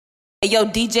Hey, yo,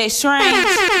 DJ Shrine,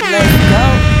 let's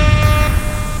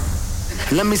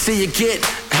go. Let me see you get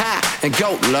high and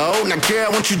go low. Now,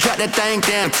 girl, won't you drop that thing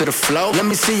down to the floor? Let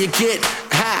me see you get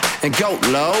high and go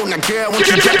low. Now, girl, won't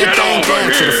you drop that thing down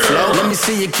to the floor? Let me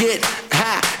see you get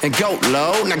high and go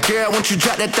low. Now, girl, won't you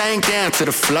drop that thing down to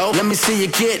the floor? Let me see you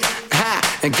get high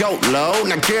and go low.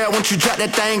 Now, girl, won't you drop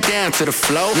that thing down to the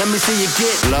floor? Let me see you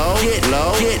get low, get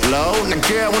low, get low. Now,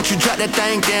 girl, won't you drop that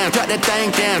thing down, drop that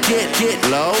thing down, get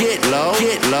low, get low,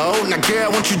 get low. Now, girl,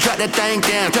 won't you drop that thing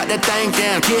down, drop that thing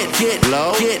down, get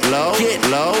low, get low, get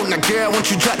low. Now, girl, won't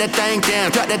you drop that thing down,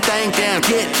 drop that thing down,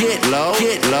 get low,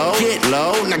 get low, get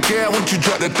low. Now, girl, won't you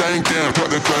drop that thing down,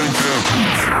 drop that thing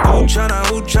down. Who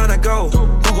tryna go?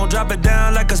 Who gon' drop it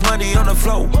down like it's money on the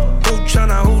floor? Who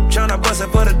tryna bust it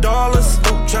for the dollars?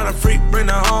 Who tryna freak, bring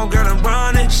her home, girl, and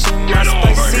run it? She my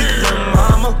spicy little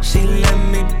mama. She let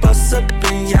me bust up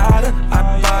pinata.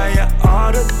 I buy her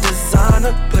all the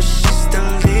designer, but she still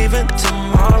leaving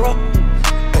tomorrow.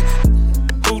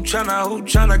 Who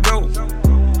tryna go?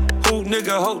 Who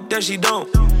nigga hope that she don't?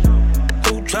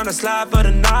 Who tryna slide for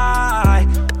the night?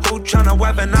 Who tryna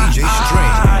weaponize? DJ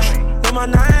Strange.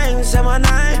 Say my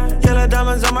name, yellow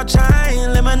diamonds on my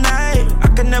chain, lemonade. I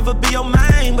can never be your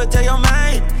main, but tell your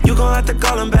main you gon' have to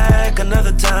call him back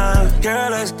another time. Girl,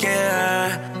 let's get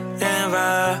high and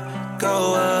vibe,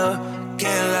 go up,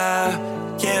 get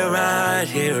loud, get right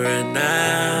here and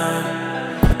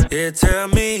now. Yeah, tell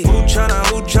me who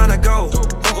tryna go?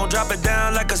 Who gon' drop it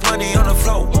down like it's money on the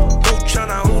floor? Who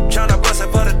tryna bust it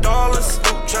for the dollars?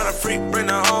 Who tryna freak, bring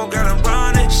her home, girl, and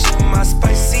run it? She my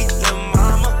spicy little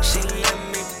mama. She let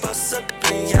me bust up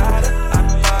pinata. I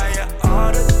buy her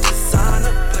all the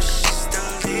designer, but she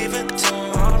still leaving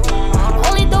tomorrow.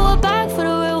 Only throw it back for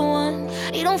the real one.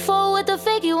 You don't fall with the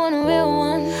fake, you want a real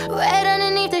one. Right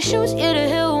underneath the shoes, you're the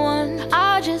hill one.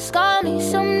 I just got me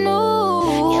some new.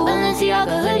 Yeah,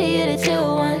 Balenciaga hoodie, you're the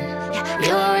teal one.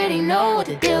 You already know what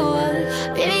the deal was.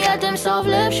 Baby got them soft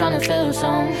lips, tryna feel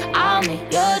some. I'll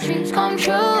make your dreams come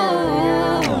true.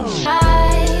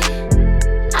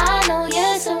 I know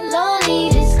you're so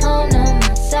lonely, just come to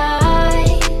my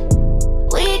side.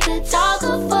 We could talk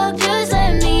or fuck, just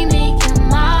let me make you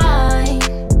mine.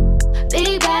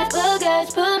 Big bad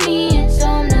buggers put me in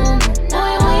some number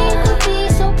 9. We could be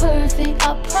so perfect, I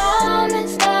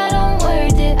promise that I'm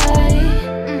worth it.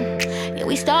 Yeah,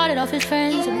 we started off as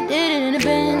friends, and we did it in the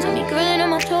Benz. And we grilling on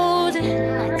my toes, and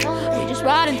we just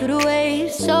riding through the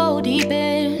waves, so deep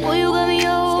in. Boy, you got me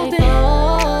open.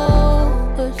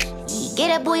 Get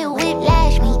that boy a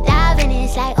whiplash, me diving,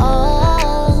 it's like,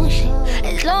 oh shit.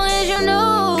 As long as you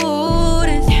know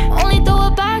this, only throw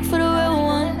it back for the real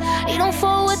one. You don't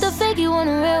fall with the fake, you want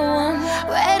a real one.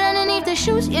 Right underneath the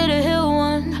shoes, you're the hill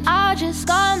one. I just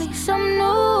got me some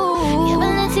new. Yeah,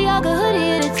 Balenciaga hoodie,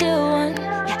 you're the teal one.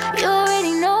 Yeah, you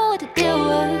already know what the deal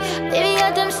was. Baby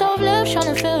got them soft lips,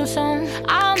 tryna feel some.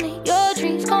 I'll make your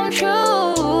dreams come true.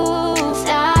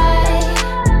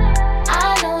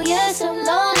 I know you're so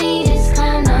lonely, just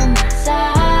come on my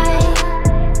side.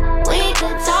 We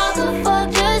could talk or fuck,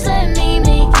 just let me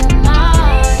make you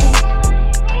mine.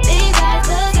 Big bad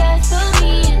girls put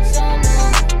me in some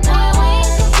number 9. We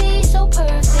could be so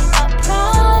perfect, I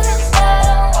promise that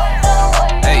I'll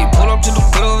work. Hey, pull up to the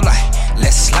club like,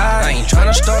 let's slide. I ain't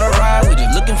tryna start a ride, we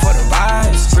just looking for the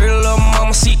vibes. Pretty little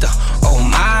mamacita, oh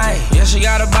my. Yeah, she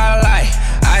got a body like,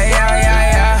 ay, ay,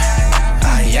 ay, ay.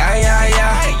 Ay, ay, ay, ay.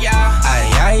 Ay,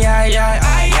 ay, ay, ay.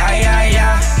 Ay, ay, ay,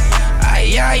 ay.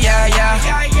 Ay, ay, ay, ay.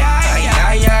 Ay,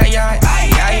 ay, ay, ay. Ay,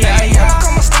 ay, ay, ay.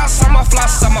 Come on, stop, I'm a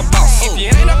floss, I'm a boss. If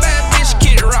you ain't a bad bitch,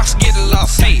 get rocks, get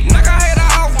lost. Hey, knock her head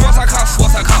off, what's her cost?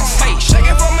 Hey, shake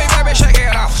it for me, baby, shake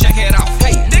it off.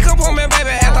 Hey, dick up on me,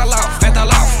 baby, at the loft.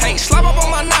 Hey, slap up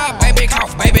on my knob, baby,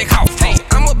 cough. Hey,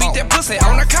 I'ma beat that pussy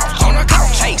on the couch.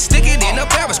 Hey, stick it in the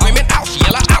barrel, screaming ouch,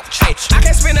 yellow ouch. Hey, I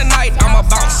can't spend the night, I'm a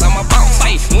bounce.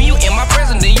 Hey, when you in my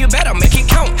presence, then you better make it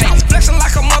count. Hey, flexing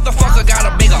like a motherfucker, got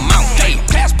a big amount. Hey,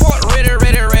 passport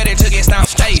ready to get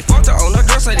stamped. Hey, fucked her on the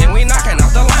dresser, then we knocking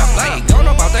off the lamp. Hey, going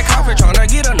about that coffee, tryna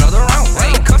get another round.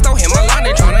 Hey, cuffed on him a line,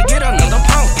 they tryna get another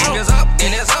pound. If it's up,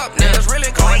 then it's up, then it's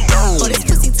really going down. For this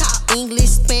pussy top,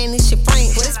 English, Spanish, and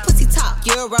French. For this pussy top,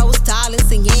 Euros, dollars,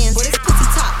 and yens. For this pussy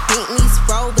top, Bentleys,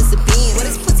 Rovers, and Benz. For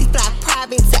this pussy fly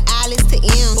private to Alice to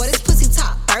M. For this pussy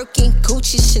top, Birkin,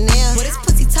 Gucci, Chanel. For this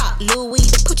pussy top, Louis,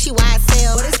 Pucci,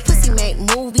 YSL. For this pussy make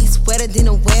movies wetter than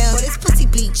a well. For this pussy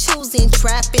bleed, choosing,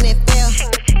 trapping, and fail.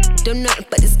 Don't nothing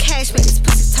but this cash, man, this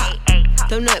pussy top.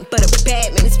 Don't nothing but a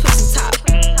bad man, this pussy top.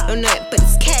 Don't nothing but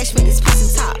this cash, man, this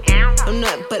pussy top. Don't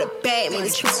nothing but a bad man,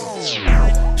 this pussy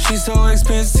top. She's so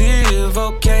expensive,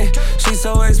 okay. She's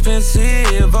so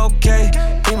expensive, okay.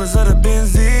 Demons of the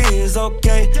Benzies,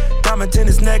 okay. Diamond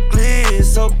tennis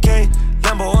necklace, okay.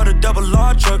 Lambo or the double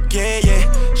R truck, yeah,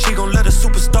 yeah. She gon' let a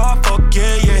superstar fuck,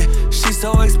 yeah, yeah. She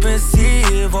so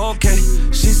expensive, okay.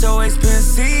 She so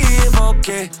expensive,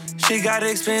 okay. She got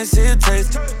expensive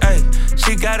taste, ayy.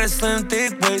 She got a slim,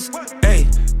 thick waist, ayy.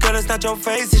 Girl, it's not your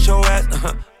face, it's your ass.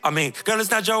 Girl,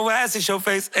 it's not your ass, it's your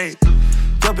face, ayy.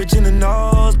 Yo, bitch in the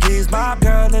nosebleeds, my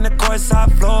girl in the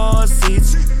courtside floor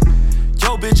seats.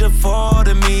 Yo, bitch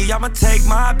afforded me, I'ma take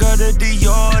my girl to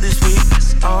Dior this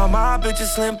week. All my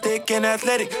bitches slim, thick, and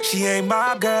athletic. She ain't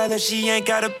my girl and she ain't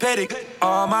got a pedic.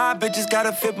 All my bitches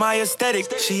gotta fit my aesthetic.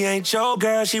 She ain't your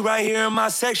girl, she right here in my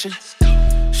section.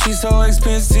 She so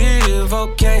expensive,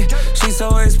 okay. She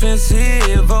so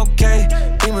expensive, okay.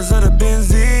 Demons of the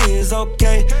Benzies,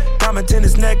 okay. Diamond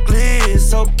tennis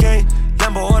necklace, okay.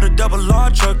 Lambo or the double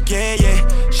R truck, yeah,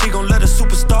 yeah. She gon' let a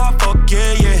superstar fuck,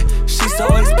 yeah, yeah. She so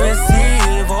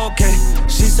expensive, okay.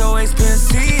 She so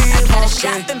expensive, I got a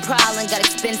okay. shopping problem, got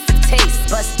expensive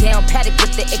taste. Bust down paddock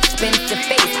with the expensive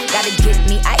face. Gotta get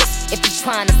me ice if you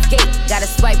tryna skate. Gotta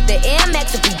swipe the Air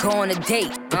Max if we go on a date.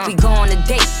 If we go on a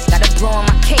date, gotta blow on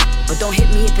my cake. But don't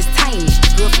hit me if it's tiny,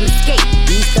 girl from Escape.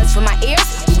 These studs for my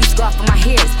ears, Louis scarf for my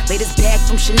hairs. Latest bag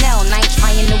from Chanel, and I ain't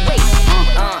trying to wait.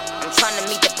 I'm tryna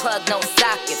meet the plug, no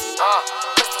sockets.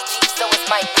 Pussy G, so it's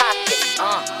my pocket.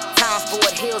 Time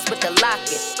Ford Hills with the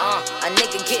locket. A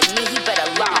nigga get me, he better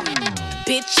lock.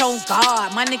 Bitch, on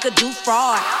guard, my nigga do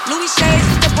fraud. Louis shades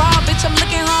with the bra, bitch, I'm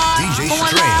looking hard. DJ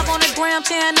Going Strange. live on the gram,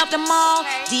 tearing up the mall.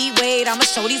 D-Wade, I'ma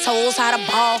show these hoes how to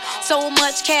ball. So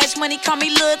much cash money, call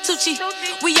me Lil Tucci.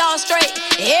 We all straight,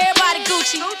 everybody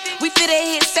Gucci. We fit a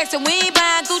hit sex and we ain't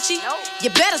buying Gucci. You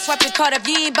better swipe your card if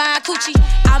you ain't buying Gucci.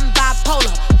 I'm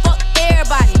bipolar, fuck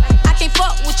everybody. I can't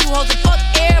fuck with you hoes and fuck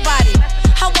everybody.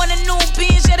 I want a new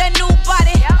bitch, yeah, that new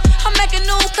body. I'm making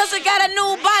new cause I got a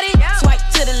new body. Swipe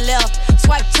to the left,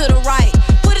 swipe to the right.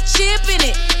 Put a chip in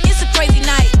it, it's a crazy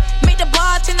night. Make the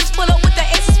bartenders pull up with the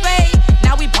ace of spade.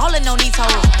 Now we ballin' on these hoes,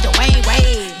 Dwayne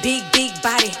Wade. Big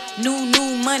body, new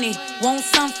money. Want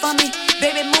some for me?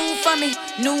 Baby, move for me.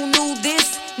 New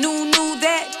this, new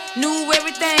that. New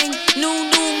everything,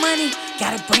 new money.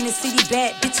 Gotta bring the city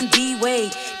back, bitch, I'm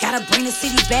D-Wade. Gotta bring the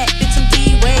city back, bitch, I'm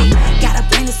D-Wade. Gotta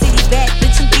bring the city back,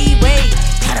 bitch, I'm D-Wade.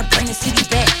 Gotta bring the city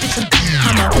back, bitch, I'm D-Wade.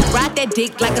 I'ma ride that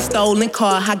dick like a stolen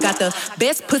car. I got the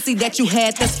best pussy that you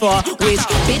had thus far. Which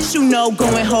bitch you know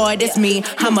going hard, that's me.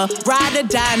 I'ma ride or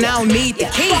die and I don't need the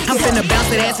key. I'm finna bounce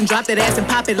that ass and drop that ass and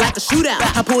pop it like a shootout.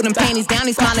 I pull them panties down,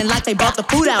 they smiling like they brought the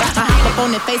food out. I hop up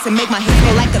on their face and make my hips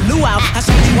go like a luau. I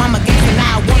showed you I'm a gangster,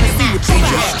 now I wanna see what you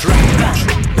got.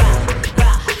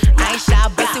 I ain't shy,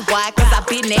 bustin' wide, cause I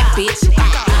been that bitch.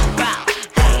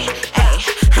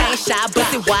 I ain't shy,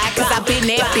 bustin' wide, cause I been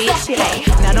that bitch. Hey,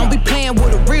 now don't be playing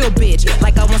with a real bitch.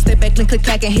 Like I won't step back and click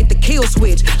clack and hit the kill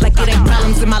switch. Like it ain't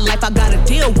problems in my life I gotta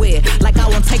deal with. Like I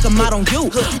won't take them out on you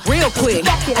real quick.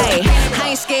 Hey, I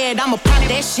ain't scared, I'ma pop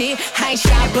that shit. I ain't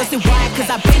shy, bustin' wide, cause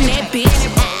I been that bitch.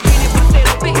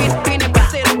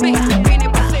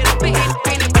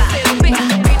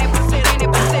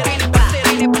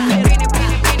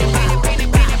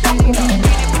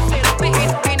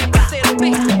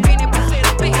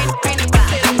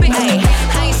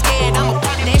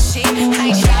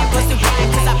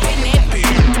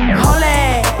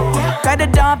 Grab the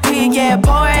Don P, yeah,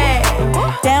 pour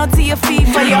it. Down to your feet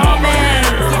for your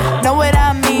homies. Know what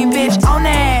I mean, bitch, on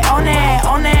it, on it,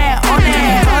 on it, on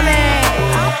it, on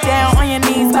it. Down on your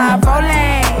knees, vibe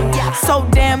rolling. So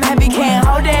damn heavy, can't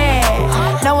hold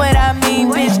it. Know what I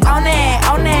mean, bitch, on it,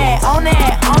 on it, on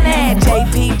it, on it.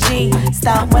 JPG,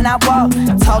 stop when I walk,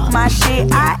 talk my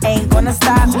shit, I ain't gonna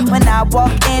stop. When I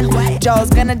walk in, jaws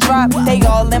gonna drop. They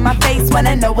all in my face when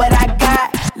I know what I got.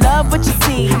 Love what you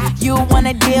see, you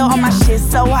wanna deal. All my shit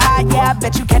so hot, yeah, I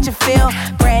bet you catch a feel.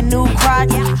 Brand new crock,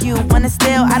 you wanna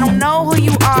steal. I don't know who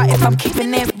you are if I'm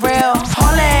keeping it real.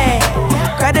 Hold it,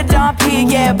 grab the Don P,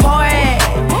 yeah, pour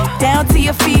it. Down to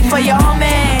your feet for your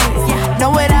homies. Know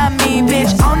what I mean,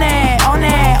 bitch, on it, on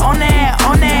it, on it,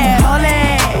 on it. Hold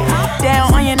it,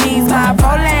 down on your knees, vibe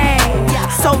rolling.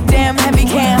 So damn heavy,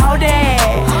 can't hold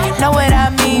it. Know what I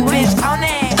mean, bitch, on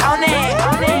it, on it,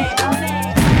 on it, on it.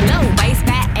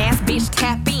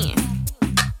 Tap in,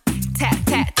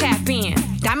 tap in.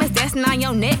 Diamonds dancing on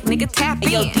your neck, nigga, tap in.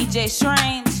 Yo, DJ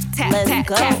Strange, tap,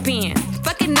 tap in.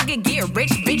 Fuck a nigga, get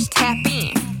rich, bitch, tap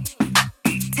in.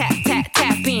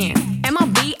 Tap in.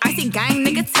 MLB, icy gang,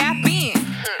 nigga, tap in.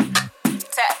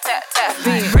 Tap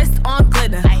in. Wrist on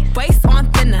glitter, waist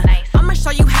on thinner. I'ma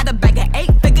show you how to bag an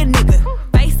 8-figure nigga.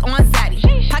 Face on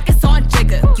zaddy, pockets on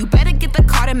jigger. You better get the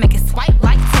card and make it swipe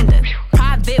like Tinder.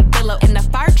 Private villa in the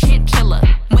fur chinchilla.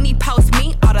 When he post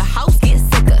me, all the hoes get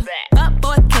sicker.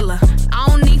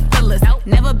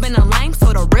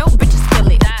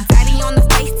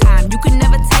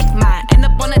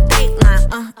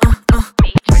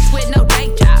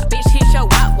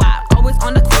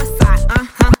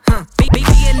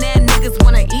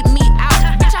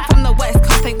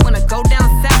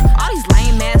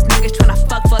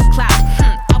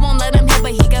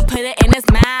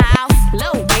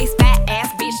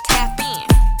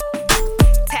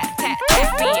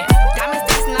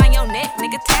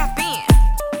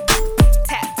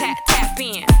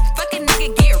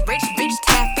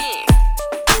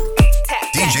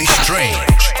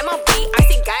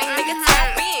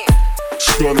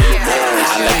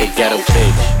 ghetto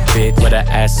bitch with her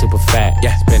ass super fat.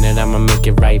 Spin it, I'ma make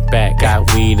it right back.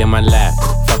 Got weed in my lap.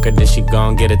 Fuck her, then she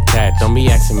gon' get attacked. Don't be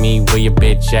asking me where your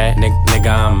bitch at. Nigga,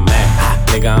 I'm mad.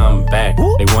 Nigga, I'm back.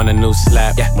 They want a new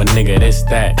slap, but nigga, this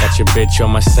that. Got your bitch on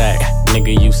my sack.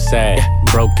 Nigga, you sad.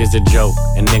 Broke is a joke,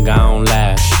 and nigga, I don't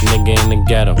laugh. Nigga in the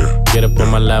ghetto, get up on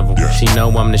my level. She know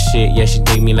I'm the shit, yeah, she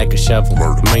dig me like a shovel.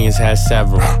 Millions had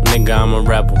several, nigga, I'm a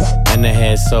rebel. And the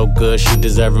head so good, she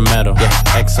deserve a medal.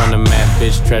 X on the map,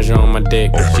 bitch, treasure on my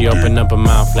dick. She open up her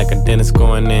mouth like a dentist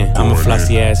going in. I'm a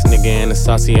flossy ass nigga in a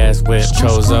saucy ass whip.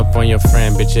 Chose up on your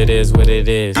friend, bitch, it is what it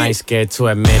is. I ain't scared to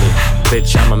admit it,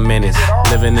 bitch, I'm a menace.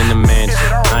 Living in the mansion,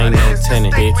 I ain't no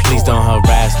tenant, bitch. Please don't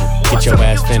harass me, get your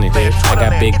ass finished, bitch. I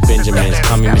got big Benjamins,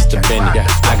 call me Mr. Bennett.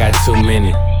 I got too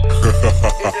many.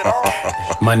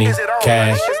 Money,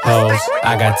 cash, hoes,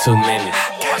 I got too many.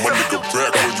 My nigga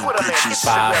back on you bitches.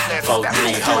 5, 4,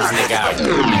 3 hoes, nigga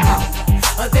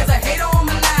out. There's a hater on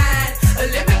my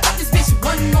line. Let me fuck this bitch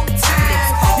one more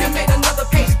time. You made another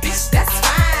page, bitch, that's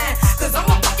fine. Cause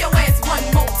I'ma fuck your ass one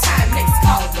more time. Next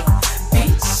caller,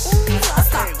 bitch.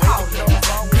 Stop calling,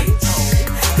 bitch.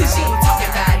 Cause she ain't talking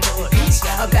about it, bitch.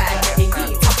 About it, and you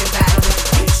ain't talking about it,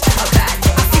 bitch. About it.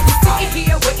 I see you sitting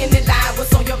here waiting in line.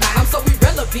 What's on your mind? I'm so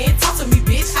irrelevant. Talk to me,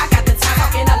 bitch. I got the time.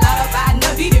 Talking a lot about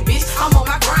nothing, bitch. I'm on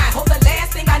my grind. Hope the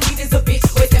last thing I need is a bitch.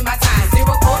 Wasting my time.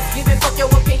 Zero thoughts, giving fuck your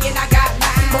opinion. I got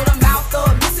mine. Hold a mouth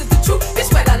up, this is the truth. Bitch,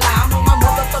 better lie. I'm on my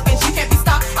motherfucking G, can't be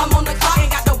stopped. I'm on the clock,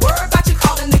 ain't got to worry about you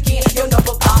calling again. You'll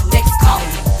never block. Next call.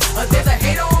 There's a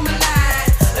hater on my line.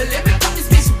 Let me fuck this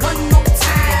bitch one more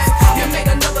time. You made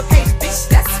another page, bitch,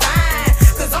 that's fine.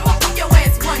 Cause I'ma fuck your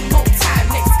ass one more time.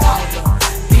 Next call.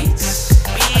 Bitch.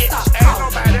 Stop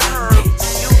calling, bitch.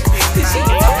 Cause she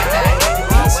ain't talking about it,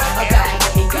 bitch. About it,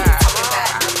 and you ain't talking about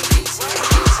it,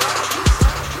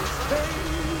 bitch.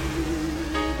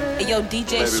 Hey, yo,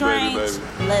 DJ Strange,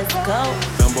 let's go.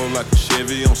 Lambo like a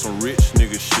Chevy on some rich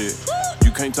nigga shit.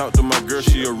 You can't talk to my girl,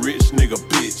 she a rich nigga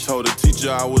bitch. Told the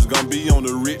teacher I was gonna be on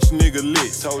the rich nigga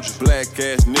list. Told you black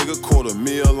ass nigga,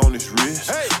 $250,000 on his wrist.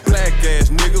 Hey. Black ass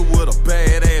nigga with a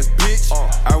bad ass bitch.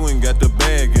 I went and got the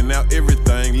bag and now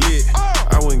everything lit.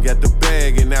 I went and got the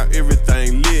bag and now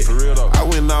everything lit. For real though. I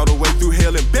went all the way through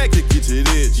hell and back to get to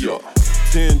this.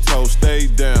 10 toes, stay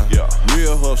down.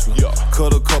 Real hustler.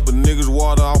 Cut a couple niggas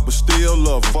water off, but still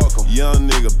love 'em. Fuck 'em. Young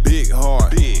nigga, big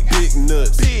heart, big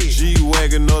nuts,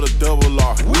 G-Wagon or the double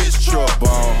R. Which truck?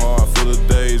 Ball hard for the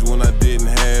days when I didn't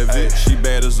have it. She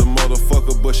bad as a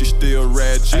motherfucker, but she still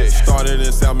ratchet. Started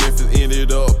in South Memphis,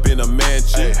 ended up in a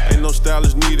mansion. Ain't no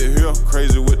stylist needed here,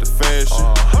 crazy with the fashion.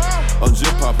 I'm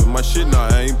just popping my shit now,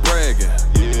 I ain't bragging.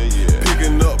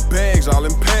 Picking up bags all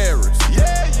in Paris.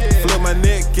 Flip my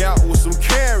neck out with some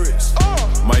carrots.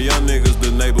 My young niggas,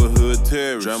 the neighborhood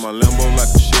terrorists. Drive my Lambo like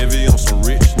a Chevy on some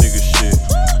rich nigga shit.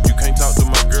 You can't talk to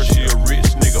my girl, she a rich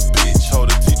nigga bitch. Told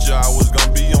the teacher I was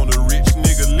gonna be on the rich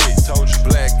nigga list. Told you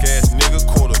black ass nigga,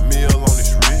 $250,000 on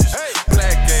his wrist.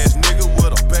 Black ass nigga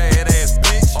with a bad ass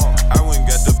bitch. I went and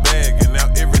got the bag and now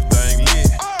everything lit.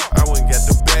 I went and got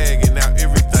the bag and now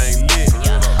everything lit.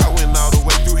 I went all the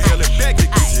way through hell and back to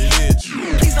get to it.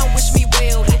 Please don't wish me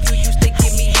well if you used to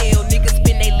give me hell. Niggas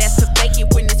spend they last to fake it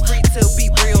when it's free to be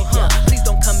real, huh? Please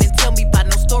don't come and tell me about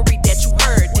no story that you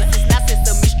heard. This is not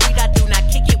Sesame Street, I do not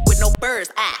kick it with no birds.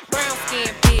 Brown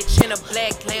skin bitch in a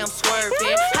black lamb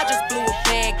swerving. I just blew a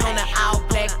bag on an all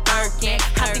black Birkin.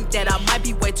 I think that I might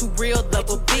be way too real, love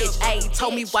a bitch. Ayy,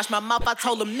 told me watch my mouth, I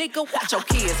told him nigga, watch your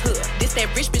kids, huh? This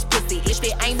that rich bitch pussy, if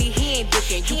it ain't me, he ain't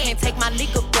looking. You can't take my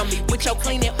nigga from me with your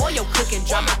cleaning or your cooking.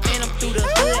 Drive my phantom through the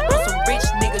hood on some rich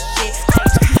nigga shit.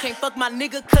 You can't fuck my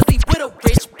nigga cause he with a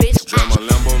rich bitch. Drive my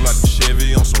Lambo like a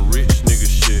Chevy on some rich nigga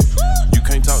shit. You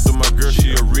can't talk to my girl,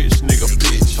 she a rich nigga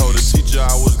bitch. Told the teacher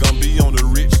I was gonna be on the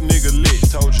rich nigga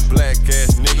list. Told you black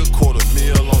ass nigga,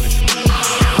 $250,000 on his wrist.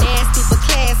 Nasty but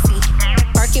classy,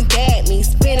 working bad me.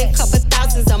 Spending couple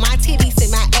thousands on my titties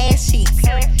and my ass cheeks.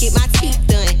 Get my teeth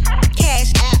done,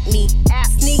 cash at me.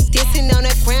 Sneak dissing on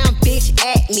the ground, bitch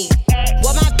at me.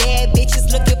 What my bad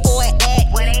bitches looking for an act.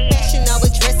 Fashion over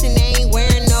dressing, they ain't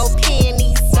wearing no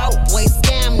panties. So boy,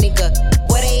 scam nigga,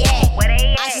 where they at?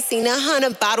 I just seen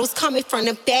 100 bottles coming from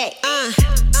the back. I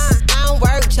don't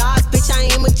work jobs, bitch,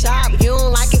 I am a job. You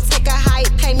don't like it, take a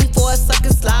hike, pay me for a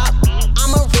sucker slop.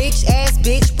 I'm a rich ass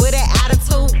bitch with an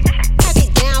attitude. Have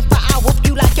it down for I whoop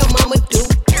you like your mama do.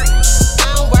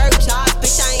 I don't work jobs,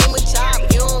 bitch, I am a job.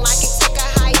 You don't like it, take a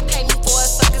hike, pay me for a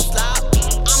sucker slop.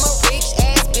 I'm a rich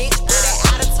ass bitch with an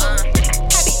attitude.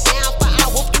 Have it down for I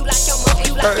whoop you like your mama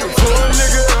do. For a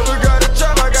nigga ever got a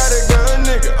job, I got a gun,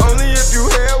 nigga. Only if you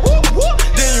had whoop whoop,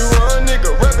 then you run, nigga.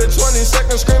 Rapping 20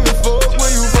 seconds screaming fuck,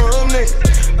 where you from, nigga?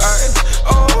 Alright,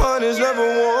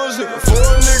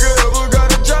 nigga ever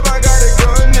got a job, I got a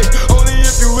gun, nigga. Only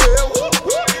if you here, whoop,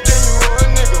 whoop, then you run,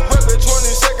 nigga. Rep at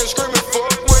 20 seconds, screaming,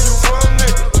 fuck where you from,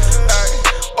 nigga. Ay,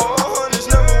 all hundreds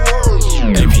never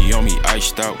won. AP on me,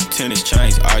 iced out. Tennis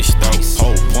chains, iced out.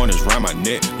 Whole pointers round my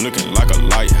neck, looking like a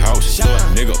lighthouse. Little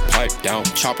nigga pipe down,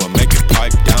 chopper make it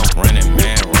pipe down. Running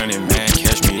man,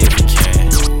 catch me if you can.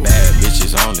 Bad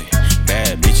bitches only,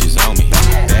 bad bitches on me.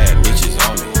 Bad bitches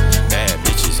only, bad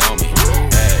bitches on me.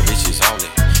 Bad bitches only,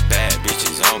 bad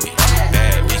bitches on me. Bad bitches only,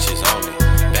 bad bitches on me.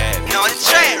 No, it's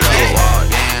trash, man.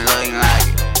 Walked in looking like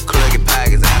it. Crooked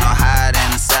pockets, ain't no hide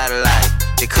in the satellite.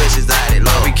 The cushions out it,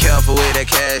 Lord, be careful with that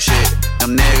cash shit.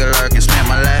 Them niggas lurking, spent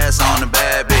my last on the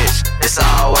bad bitch. It's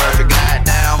all worth it,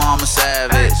 goddamn, I'm a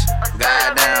savage.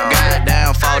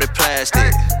 Goddamn, 40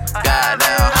 plastic.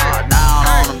 Goddamn, hard down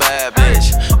on the bad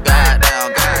bitch.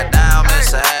 Goddamn,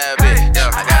 it's a habit.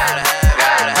 I gotta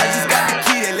have it. I just got the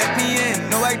key, they let me in,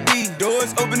 no ID.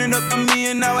 Doors opening up for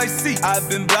me and now I see. I've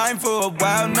been blind for a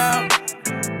while now.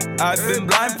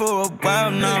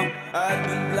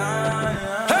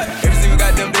 Hey, every single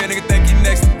goddamn day, nigga think he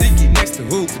next to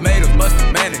who? Tomatoes,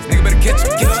 mustard, mayonnaise. Nigga better catch him.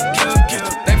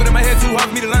 Thankful that my head too hard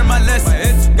for me to learn my lesson. My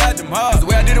head too goddamn hard. Cause the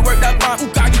way I did it worked out fine.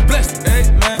 Ooh, God, you blessed. Hey,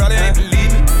 man, probably ain't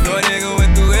believe me. No nigga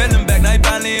went through hell and back, now he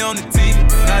finally on the TV.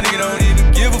 Now nigga don't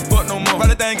even give a fuck no more.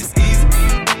 Probably think it's easy.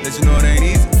 Let you know it ain't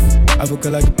easy. I fuck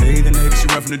her like a bathing nigga. She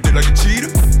run from the dick like a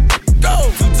cheetah.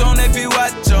 Go! Two-tone AP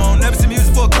watch on. Never see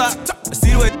music for a clock. I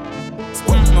see the way.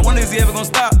 I wonder is he ever gonna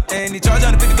stop? And he charge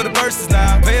 150 for the verses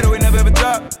now. Pay it away, never ever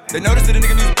drop. They notice that the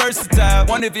nigga music versatile.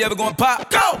 Wonder if he ever gonna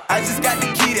pop. Go! I just got the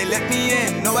key, they let me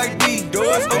in, no ID.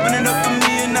 Doors opening up for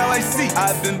me and now I see.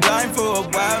 I've been blind for a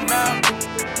while now.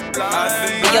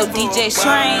 Yo, DJ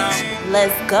Strange,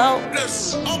 let's go.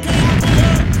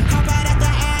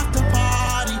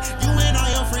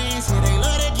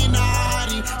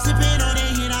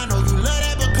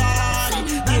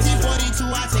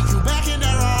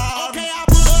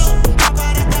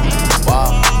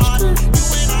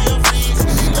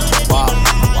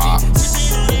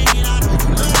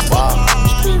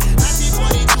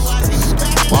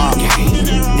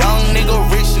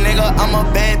 I'm a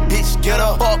bad bitch, get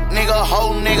up, fuck nigga,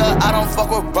 hoe nigga. I don't fuck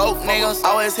with broke niggas.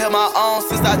 Always held my own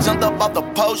since I jumped up off the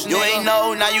post. You ain't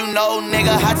know, now you know,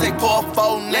 nigga. I take pour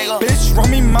four, nigga. Bitch, run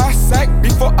me my sack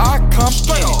before I come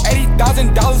in.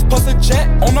 $80,000 plus a jet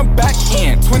on the back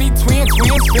end. 20 twins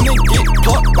finna get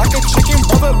plucked like a chicken.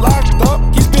 Brother locked up,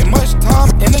 he spent much time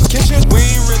in the kitchen. We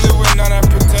ain't really with none of that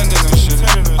pretending and shit.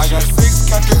 I got 6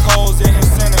 country hoes in his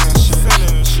sending and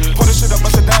shit. Put the shit up,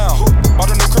 bust it down. Bought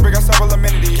a new crib, got several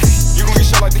amenities. You gon' get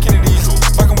shit like the Kennedys.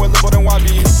 Fucking with Lil' than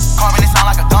YB. Carvin', it sound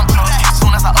like a dump truck.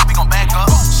 Soon as I up, he gon' back up.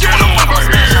 Get over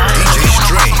here. DJ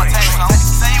Strange.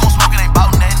 Say you won't smoke, it ain't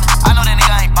bout nothing. I know that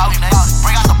nigga ain't bout nothing.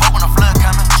 Bring out the boat when the flood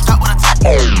coming. Strap with a top.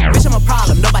 Bitch, I'm a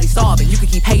problem, nobody solving. You can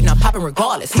keep hating, I'm popping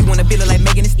regardless. He wanna be like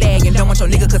Megan Thee Stallion. Don't want your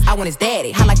nigga cause I want his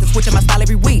daddy. I like to switch up my style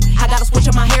every week. I gotta switch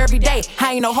up my hair every day.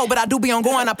 I ain't no hoe, but I do be on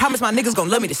going. I promise my niggas gon'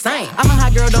 love me the same. I'm a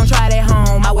hot girl, don't try it at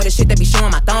home. I wear the shit that be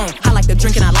showing my thong. I like to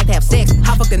drink and I like to have sex.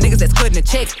 I fuck the niggas that's cutting the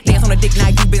checks. Dance on the dick, now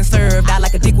you been served. I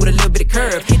like a dick with a little bit of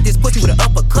curve. Hit this pussy with an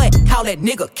uppercut. Call that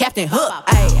nigga Captain Hook.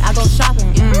 Ayy, I go shopping,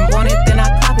 want it, then I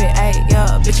cop it. Ayy,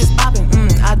 yeah, bitches popping,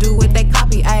 I do what they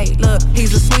copy. Ayy, look,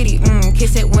 he's a sweetie,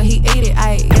 kiss it when he eat it.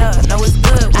 Ayy, yeah, know it's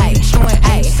good. Ayy, chewing,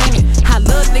 ayy, sing it. I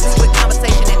love niggas with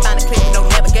conversation and find a clip with no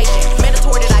navigation.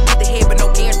 Mandatory that I get the head, but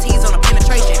no guarantees on a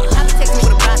penetration. I be texting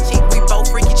with a blind chick, we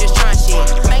both freaky, just trying shit.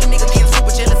 Main nigga getting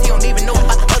super jealous, he don't even know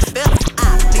about the other fellas.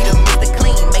 I need a Mr.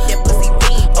 Clean, make that pussy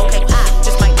beam. Okay, I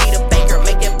just might need a banker,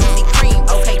 make that pussy cream.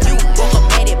 Okay, you woke up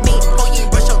mad at me before you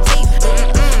brush your teeth.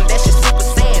 That shit super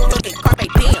sad, fucking carpe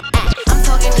diem. I'm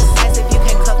talking decisive, you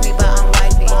can't cuff me, but I'm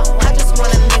wifey. I just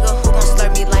want a nigga who gon'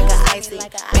 slurp me like a icy.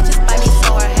 Bitches bite me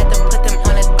so I had to put them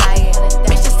on a diet.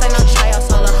 Bitch, this ain't no tryout,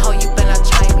 so the hoe you better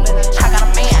try me. I got a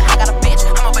man, I got a bitch,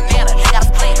 I'm a banana, he got a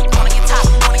split. Wanna get top,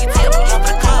 wanna get tip, one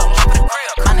for the club, one for the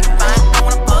crib. My nigga fine, I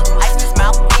wanna book, ice in his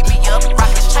mouth, beat me up,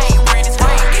 rock his chain, wearing his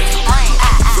ring, get his brain.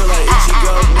 Feel like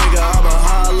Ichigo, nigga, I'm a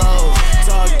hollow.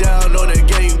 Talk down on the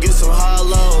game, you get some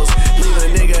hollows. Leave a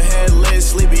nigga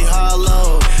headless, sleepy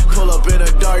hollow. Pull up in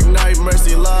a dark night,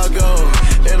 Mercy Lago.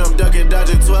 And I'm ducking,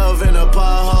 dodging 12 in the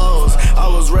potholes. I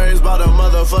was raised by the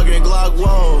motherfucking Glock,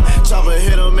 whoa. Chopper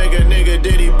hit him, make a nigga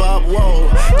Diddy Bop, whoa.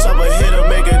 Chopper hit him,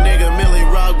 make a nigga Millie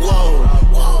Rock, whoa.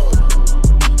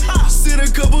 Send a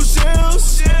couple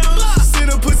shells. Send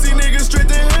a pussy nigga straight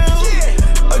to hell.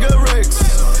 I got Rex,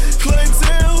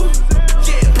 clientele.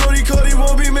 Brody Cody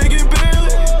won't be making bail.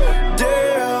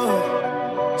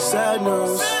 Damn, sad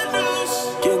news.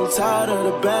 Getting tired of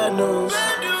the bad news.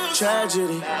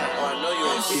 Tragedy.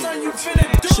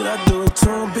 Should I do it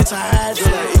too on, bitch, I had to.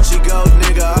 Like Ichigo,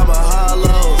 nigga, I'm a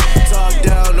hollow. Talk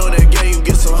down on that game, you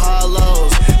get some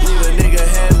hollows. Leave a nigga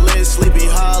headless, sleepy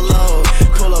hollow.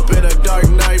 Pull up in a dark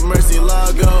night, Mercy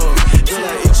Lago. Feel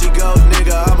like Ichigo,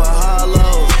 nigga, I'm a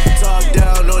hollow. Talk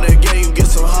down on that game, you get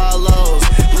some hollows.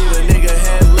 Leave a nigga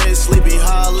headless, sleepy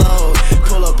hollow.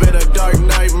 Pull up in a dark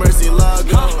night, Mercy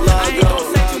Lago. I ain't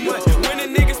gon' say too much when a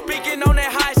nigga speaking on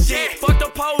that hot shit. Fuck the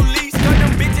police, cause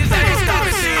them bitches ain't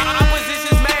stopping shit.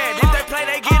 Opposition's mad, if they play,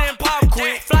 they getting pop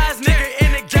quick. Flies nigga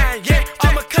in the gang, yeah,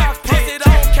 I'm a cockpit. Posted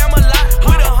on Camelot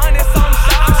with 100-something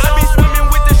shots. I be swimming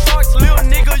with the sharks, little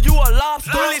nigga, you a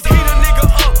lobster. Bullies heat a nigga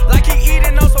up like he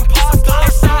eating on some pasta.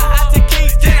 And shout out to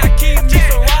Keith, then I keep me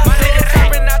some rocks. My nigga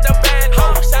trapping out the bando,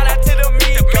 shout out to the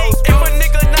Migos. If a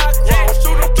nigga knock wrong,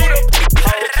 shoot him through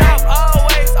the top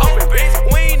always open, bitch.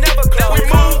 We ain't never close. We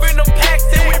move in them packs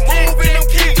and we move in them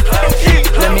keys.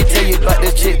 Let me tell you about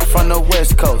this chick from the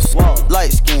West Coast.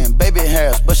 Light skin, baby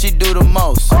hairs, but she do the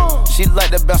most. She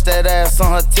like to bounce that ass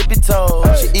on her tippy toes.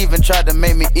 She even tried to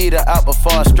make me eat her out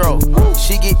before I stroke.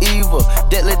 She get evil,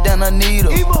 deadly than a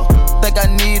needle. Think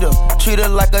I need her, treat her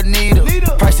like a needle.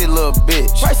 Pricey little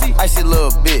bitch, icy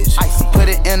little bitch. Put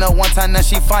it in her one time, now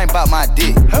she fine about my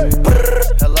dick.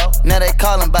 Hello? Now they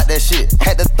callin' about that shit.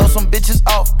 Had to throw some bitches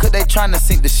off, cause they tryna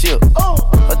sink the ship.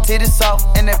 Her titties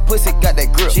soft, and that pussy got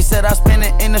that grip. She said I spend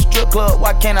it in the strip club,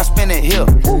 why can't I spend it here?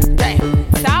 Damn.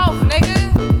 South, nigga.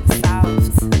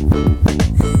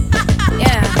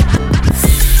 Yeah.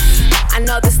 I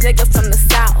know this nigga from the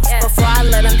south. Before I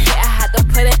let him hit, I had to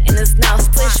put it in his mouth.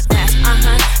 Splish splash,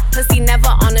 pussy never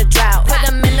on a drought. Put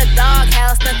him in the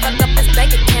doghouse, then fuck up his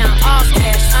bank account. All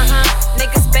cash,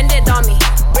 nigga spend it on me.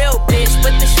 Real bitch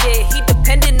with the shit, he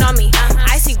dependent on me.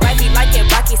 Icy wifey like it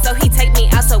rocky, so he take me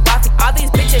out so waffy. All these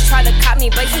bitches try to cop me,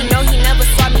 but you know he never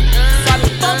saw me.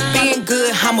 Fuck being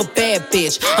good, I'm a bad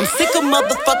bitch. I'm sick of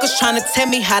motherfuckers trying to tell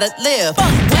me how to live.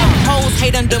 Black hoes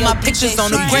hate under my pictures on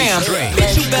the gram.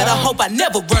 Bitch, you better hope I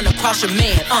never run across your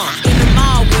man. In the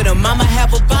mall with him, I'ma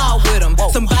have a ball with him.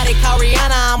 Somebody call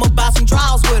Rihanna, I'ma buy some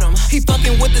draws with him. He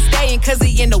fucking with the stallion cause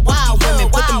he into wild women.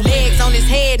 Put them legs on his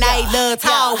head, now he love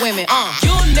tall women.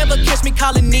 You'll never catch me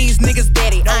calling these niggas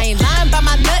daddy. I ain't lying by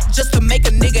my nut just to make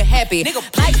a nigga happy.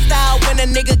 Lifestyle when a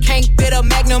nigga can't fit a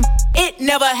magnum. It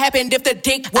never happened if the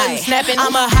dick wasn't snapping.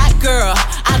 I'm a hot girl,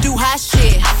 I do hot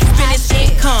shit. Finish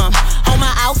income on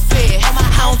my outfit. I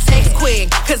don't text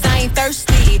quick, cause I ain't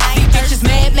thirsty. These bitches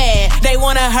mad, they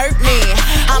wanna hurt me.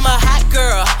 I'm a hot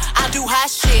girl, I do hot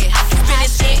shit.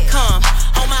 Finish income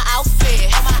on my outfit.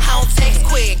 I don't text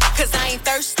quick, cause I ain't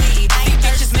thirsty. These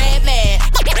bitches mad,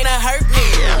 wanna hurt me.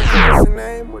 What's the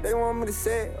name? What they want me to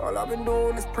say? All I've been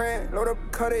doing is praying. Load up a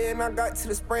cutter and I got to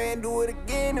the spray and do it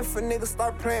again if a nigga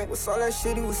start playing. What's all that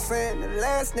shit he was saying? The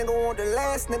last nigga want the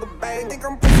last nigga bang. Think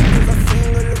I'm pussy cause I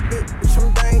sing a little bit, bitch,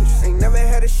 I'm dangerous. Ain't never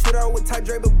had a shootout with Ty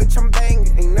Dre, but bitch, I'm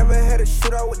banging. Ain't never had a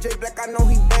shootout with Jay Black, I know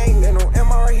he banged. And on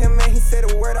MR right here, man, he said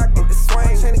a word, I get the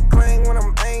swing. Chain and clang when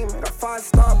I'm aiming. A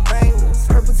 5-star bangers.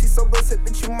 Her pussy so good, said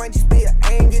bitch, you might just be an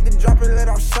aim. Get the drop and let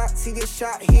off shots, he get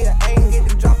shot here. Aim, get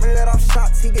the drop and let off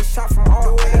shots, he get shot from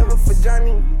all whatever for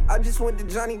Johnny. I just went to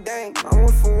Johnny Dang. I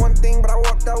went for one thing, but I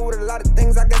walked out with a lot of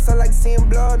things. I guess I like seeing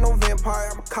blood, no vampire,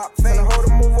 I'm a cop fan. Finna hold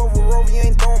a move over Rover, you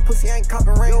ain't throwing pussy, I ain't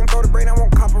copping rain. Don't throw the brain, I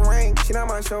won't cop a ring. She not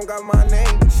mine, she don't got my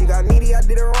name. She got needy, I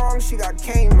did it wrong, she got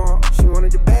came on. She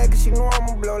wanted the bag, cause she knew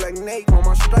I'ma blow like Nate. On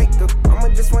my strike, I'ma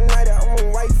just one night, I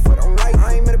won't wait for it, I'm like.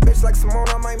 I ain't met a bitch like Simone,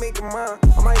 I might make it mine.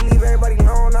 I might leave everybody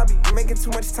alone, I be making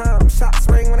too much time. Shots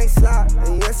ring when they slide,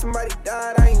 and yeah, somebody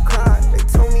died, I ain't cried. They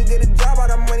told me get a job, all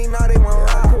that money, now they want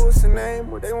ride. What's the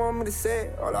name? What they want me to say?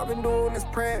 All I've been doing is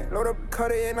praying. Load up a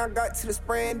cutter and I got to the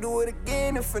spray and do it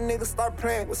again if a nigga start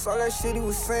playing. What's all that shit he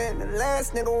was saying? The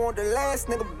last nigga want the last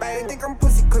nigga bang. Think I'm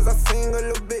pussy cause I sing a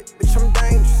little bit, bitch, I'm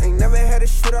dangerous. Ain't never had a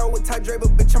shootout with Ty Dre, but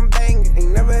bitch, I'm banging.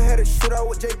 Ain't never had a shootout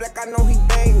with Jay Black, I know he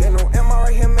banged. And on MR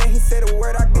right here, man, he said a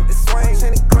word, I get the swing.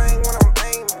 Chain and clang when I'm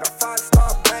aiming. A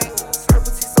 5-star bang. Her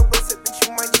pussy so good, said bitch,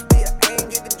 you might just be an aim.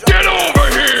 Get the drop. Get over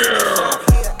here!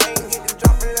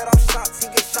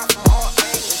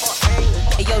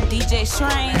 Hey, yo, DJ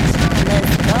Strange,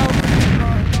 let's go.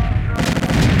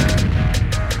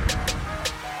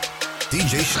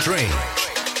 DJ Strange.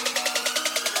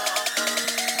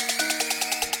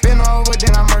 Been over,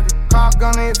 then I murder. Call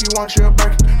gunner if you want your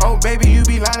burger. Oh, baby, you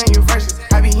be lying in your verses.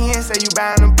 I be here and say you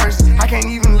buying them purses. I can't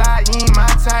even lie, you ain't my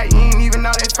type. You ain't even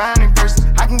know that fine in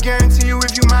person. I can guarantee you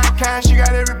if you my kind, she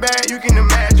got every bag you can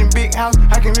imagine. Big house,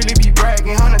 I can really be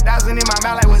bragging. 100,000 in my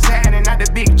mouth like what's happening. I the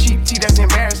big cheap T, that's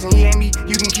embarrassing. He ain't me,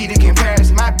 you can keep the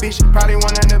comparison. My bitch probably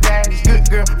one of the baddest. Good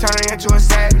girl, turn her into a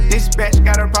savage. This bitch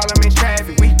got a problem in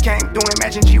traffic. We came doing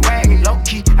matching G-Wagon. Low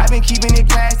key, I been keeping it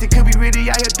classy. Could be really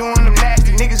out here doing them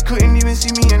nasty. Niggas couldn't even see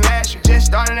me in last year.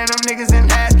 Just started and them niggas in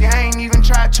asking. I ain't even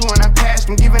tried to and I passed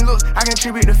them. Giving looks, I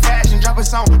contribute to fashion. Drop a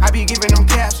song, I be giving them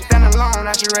caps. Stand alone,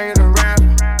 not your regular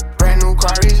rapper. Brand new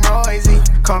car is noisy.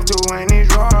 Come through when it's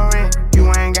roaring. You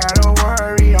ain't gotta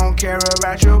worry, don't care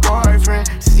about your boyfriend.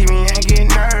 See me and get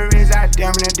nervous, I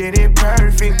damn near did it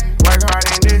perfect. Work hard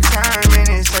and determined,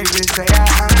 it's safe to say I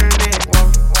earned it. Whoa,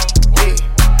 yeah.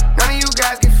 None of you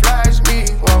guys can flash me,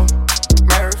 whoa.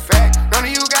 Matter of fact, none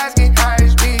of you guys can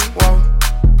hide me, whoa.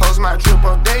 Post my drip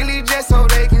up daily just so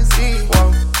they can see,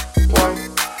 whoa, whoa,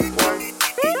 whoa.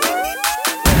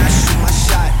 When I shoot my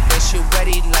shot, that shit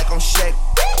ready like I'm Shaq.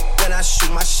 When I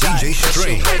shoot my shot, that shit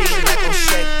ready like I'm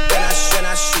Shaq. When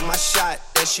I shoot my shot,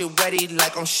 that shit ready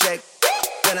like I'm Shaq.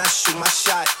 When I shoot my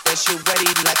shot, that shit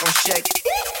ready like I'm Shaq.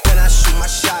 When I shoot my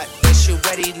shot, that shit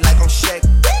ready like I'm Shaq.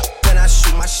 When I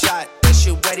shoot my shot, that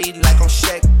shit ready like I'm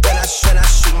Shaq. When I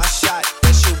shoot my shot,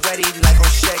 that shit ready like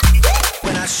I'm Shaq.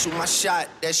 When I shoot my shot,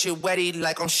 that shit ready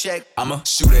like I'm Shaq. I'ma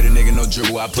shoot at a nigga, no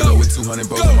dribble. I pull up with 200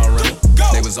 bows in my rental.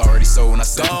 They was already sold when I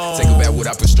said take a back what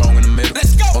I put strong in the middle.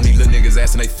 Only little niggas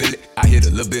ass and they feel it. I hit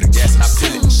a little bit of gas and I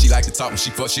feel it. She like to talk when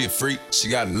she fuck, she a freak. She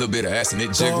got a little bit of ass and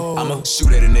it jiggle. I'ma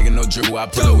shoot at a nigga, no dribble. I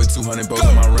pull up with 200 bows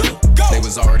in my rental. They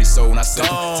was already sold when I said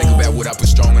take a back what I put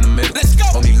strong in the middle.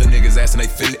 Only little niggas ass and they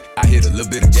feel it. I hit a little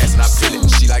bit of gas and I feel it.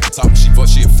 She like to talk when she fuck,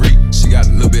 she a freak. She got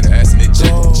a little bit of ass and it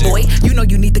jiggle. Boy, you know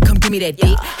you need to come give me that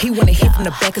dick. He wanna hit from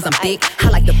the back cause I'm thick. I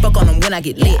like to fuck on him when I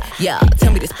get lit. Yeah,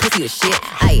 tell me this pussy is shit.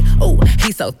 Ayy, oh,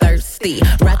 he so thirsty.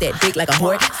 Ride that dick like a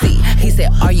horse. See, he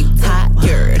said, are you tired?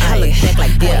 I look back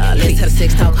like, yeah, let's have a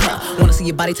sex talk, huh? Wanna see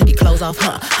your body, take your clothes off,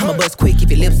 huh? I'ma buzz quick, keep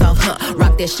your lips off, huh?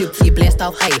 Rock that shit till you blast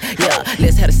off, ayy, yeah,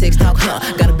 let's have a sex talk, huh?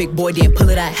 Got a big boy, then pull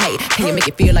it out, hey. Can you make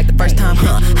it feel like the first time,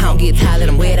 huh? I don't get tired, let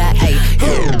him wear that, ayy.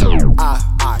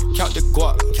 I count the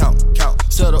guap,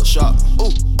 count, set up shop,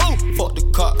 ooh, fuck the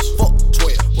cops, fuck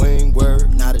 12. We ain't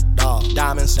worried, not at all.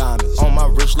 Diamonds, on my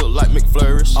wrist look like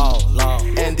McFlurries, all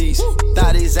long. And these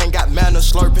thotties ain't got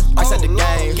manners slurping. Ice at the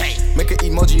game, make an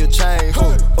emoji a chain.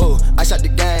 Ice at the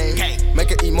game, make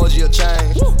an emoji a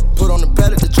chain. Put on the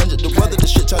pallet to change it, the weather, the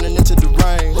shit turning into the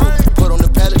rain. Put on the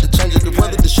pallet to change it, the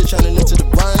weather, the shit turning into the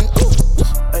rain.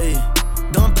 Hey,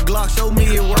 dump the Glock, show me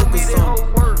it work or something.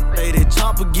 Hey, that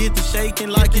chopper get to shaking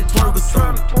like it twerk or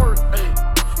something.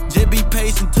 Just be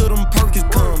patient till them perkins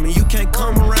come. And you can't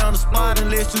come around the spot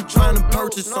unless you tryna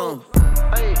purchase something.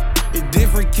 It's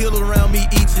different kill around me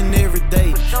each and every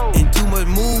day. And too much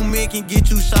movement can get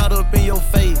you shot up in your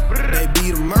face. They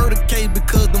be the murder case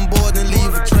because them boys didn't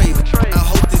leave a trace. I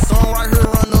hope this song right here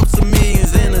run up some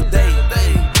millions in a day.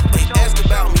 They ask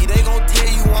about me, they gon' tell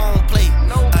you I don't play.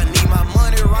 I need my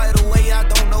money right away, I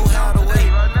don't know how to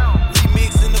wait.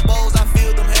 Remixing the bowls, I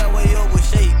feel them halfway up with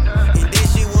shape. And that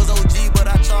shit was OG, but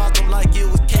I charged them like it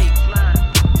was cake.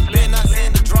 Better not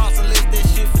send the drops unless that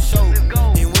shit for show.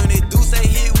 And when they do say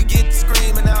hit, we get to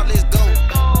screaming out, let's go.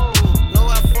 Know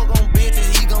I fuck on bitches,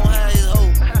 he gon' have his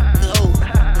hoe.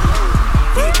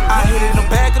 I hit it in the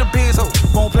back of the Benzo.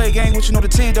 Won't play game with you know the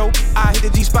Tendo. I hit the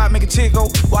G-spot, make a chick go.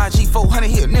 YG 400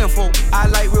 here, nympho. I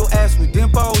like real ass with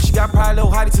dimpo. She got pride, little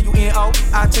hottie till you N.O.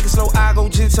 I take it slow, I go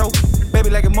gentle. Baby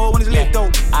like it more when it's lit though.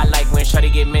 I like when shorty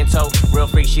get mental. Real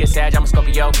freak, she a Sag, I'm a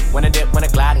Scorpio. When I dip, when I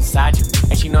glide inside you.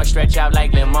 And she know I stretch out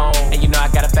like limo. And you know I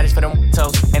got a fetish for them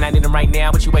toes. And I need them right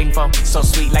now, what you waiting for? So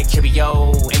sweet like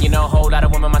Chibio. And you know a whole lot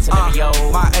of women, my scenario.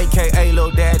 My AKA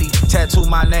Lil Daddy. Tattoo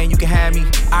my name, you can have me.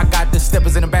 I got the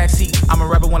steppers in the backseat. I'm a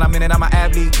rapper when I'm in it, I'm an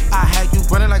athlete. I had you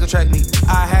running like a track meet.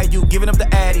 I had you giving up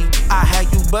the addy. I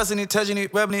had you busting it, touching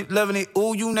it, rubbing it, loving it.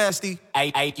 Ooh, you nasty.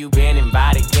 Hey, you been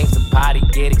invited, gangsta party,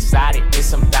 get excited. It's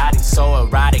some body so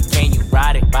erotic, can you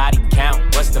ride it? Body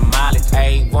count, what's the mileage?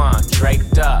 A1,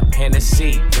 draped up,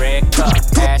 Hennessy, red cup,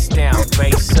 ass down,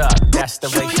 face up. That's the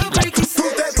way she like it.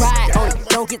 Ride on it,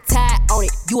 don't get tired on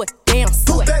it. You a damn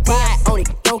suit. Ride on it,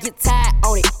 don't get tired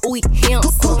on it. Ooh, him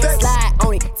suit. Slide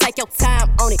on it, take your time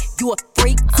on it. You a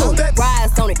freak too.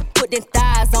 Rise on it, put them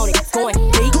thighs on it. Going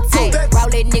deep too. Roll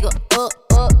that nigga up,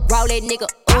 roll that nigga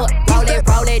up,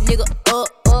 roll that nigga up,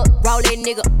 roll that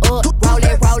nigga up,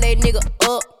 roll that nigga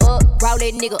up, roll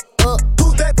that nigga up,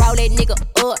 roll that nigga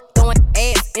up. Throwing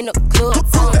ass in the club.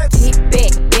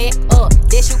 Get back up.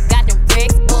 This you got them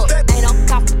racks up. Ain't no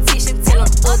competition. Tell them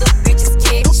other bitches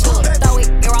catch up. Throw it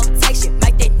in rotation.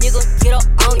 Make that nigga get up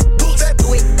on it, bitch.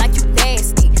 Do it like you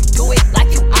nasty. Do it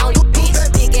like you own it, bitch.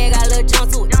 Big ass got a little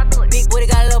jump to it. Big booty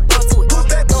got a little bump to it.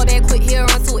 Throw it back quick, here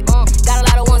run to it. Got a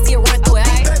lot of ones here run through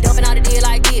it. Dumping all the deals.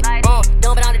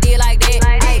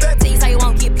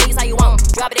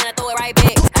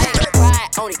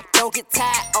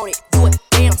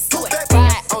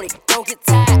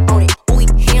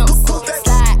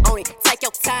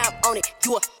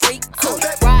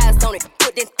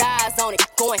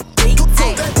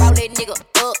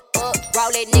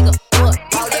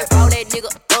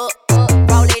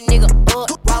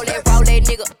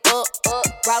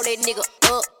 roll that nigga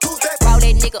up. Roll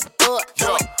that nigga up.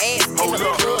 Ass nigga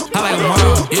up. I like them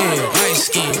all, yeah. Light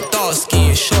skin, dark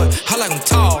skin, short. I like them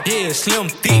tall, yeah. Slim,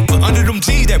 thick, but under them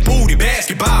G's, that booty,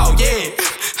 basketball, yeah.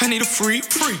 I need a free.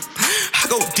 I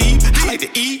go deep, I like to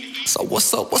eat. So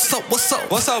what's up? What's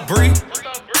up, Bree?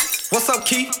 What's up,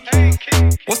 Keith?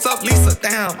 What's up, Lisa?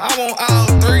 Damn, I want all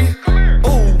three.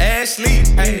 Ooh, Ashley,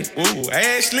 hey. Ooh,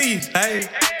 Ashley, hey.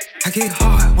 I get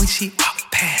hard when she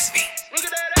walk past me.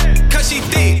 Cause she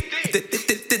thick.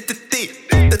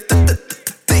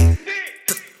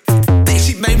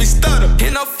 She made me stutter.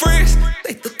 And her friends,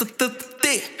 they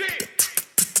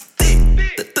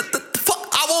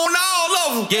I want all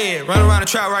of them. Yeah, run around the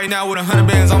trap right now with 100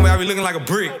 bands on me, I be looking like a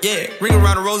brick. Yeah, ring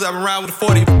around the rose, I been around with a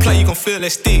 40. If you play, you gon' feel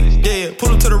that stick. Yeah, pull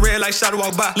up to the red light, shot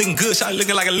walk by. Looking good, shot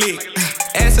looking like a lick.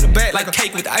 Ass to the back like a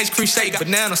cake with the ice cream shake.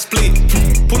 Banana split.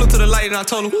 Pull up to the light and I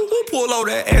told her, who pull over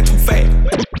that ass too fat.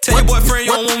 Tell your boyfriend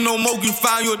you don't want no more, you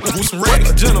find you with some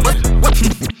racks. Gentlemen,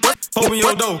 open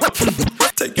your door.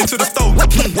 Take you to the store.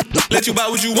 Let you buy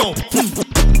what you want.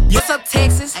 What's up,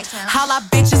 Texas? How our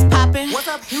bitches poppin'? What's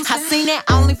up, Houston? I seen that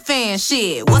OnlyFans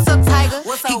shit. What's up, Tiger?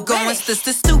 He going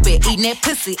stupid, eating that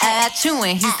pussy,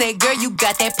 chewing. He said, girl, you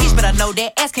got that peach, but I know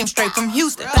that ass came straight from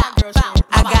Houston.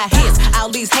 I got hits, all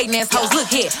these hating ass hoes, look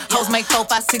here. Hoes make 4,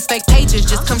 5, 6 fake pages,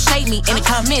 just come shade me in the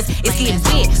comments. It's getting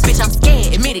big, bitch, I'm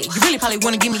scared, admit it. You really probably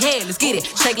wanna give me head, let's get it.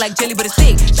 Shake like jelly, but it's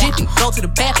thick. Jiffy, go to the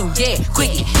bathroom, yeah.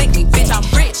 Quickie, lick me, bitch, I'm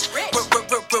rich.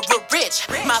 Rich,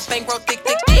 my bankroll thick.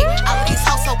 All these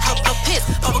hoes so pissed.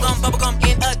 Bubblegum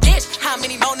in a ditch. How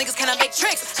many more niggas can I make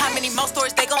tricks? How many more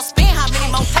stories they gon' spin? How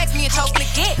many more texts me and Cho's gonna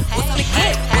get? What's gonna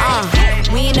get?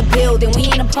 We in the building,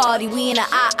 we in the party, we in the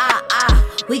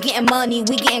We getting money,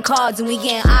 we getting cards, and we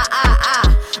getting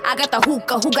I got the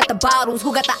hookah, who got the bottles,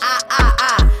 who got the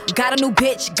Got a new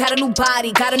bitch, got a new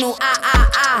body, got a new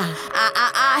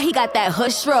He got that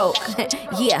hood stroke,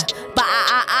 yeah. But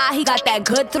he got that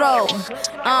good throw,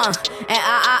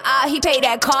 and he paid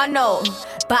that car note.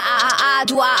 But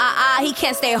he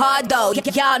can't stay hard though.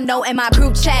 Y'all know in my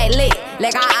group chat lit,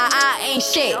 like ain't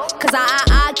shit. Cause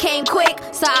I came quick,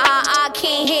 so I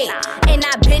can't hit. And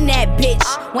I been that bitch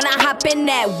when I hop in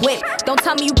that whip. Don't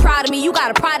tell me you proud of me, you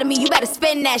got a pride of me, you better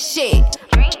spend that shit.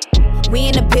 We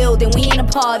in the building, we in the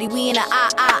party, we in the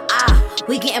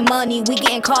We getting money, we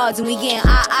getting cards, and we getting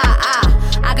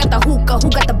I got the hookah, who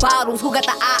got the bottles, who got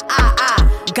the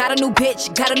Got a new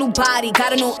bitch, got a new body,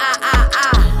 got a new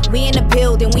We in the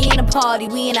building, we in the party,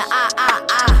 we in the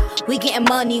We getting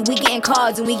money, we getting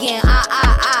cards, and we getting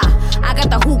I got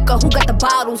the hookah, who got the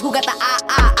bottles, who got the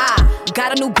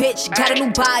Got a new bitch, got a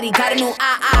new body, got a new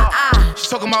She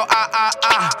talking about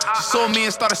She saw me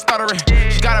and started stuttering.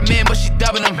 She got a man, but she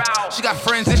dubbing him. She got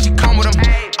friends and she come with him.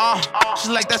 She's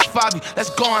like, that's Fabi, let's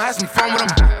go and have some fun with him.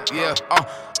 Yeah,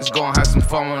 let's go and have some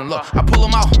fun with him. Look, I pull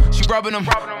him out, she rubbing him.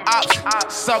 Ops,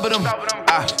 subbing him.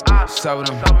 Subbing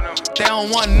him. They don't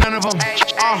want none of them.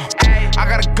 I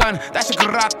got a gun, that's a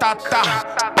grata-ta.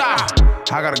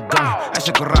 I got a gun, that's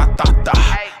a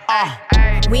grata-ta.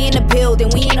 We in the building,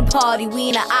 we in the party, we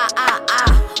in the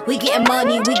We getting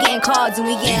money, we getting cards, and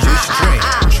we getting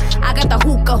I got the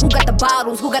hookah, who got the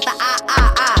bottles, who got the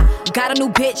Got a new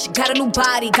bitch, got a new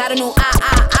body, got a new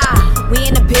We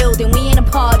in the building, we in the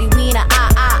party, we in the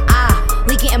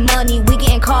We getting money, we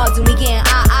getting cards, and we getting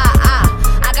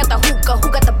I got the hookah, who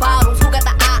got the bottles, who got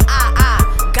the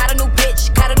Got a new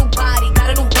bitch, got a new body, got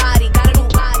a new body, got a new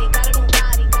body, got a new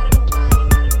body, got a new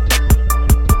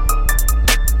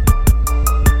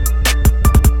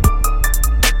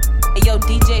Hey, yo,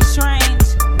 DJ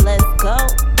Strange, let's go.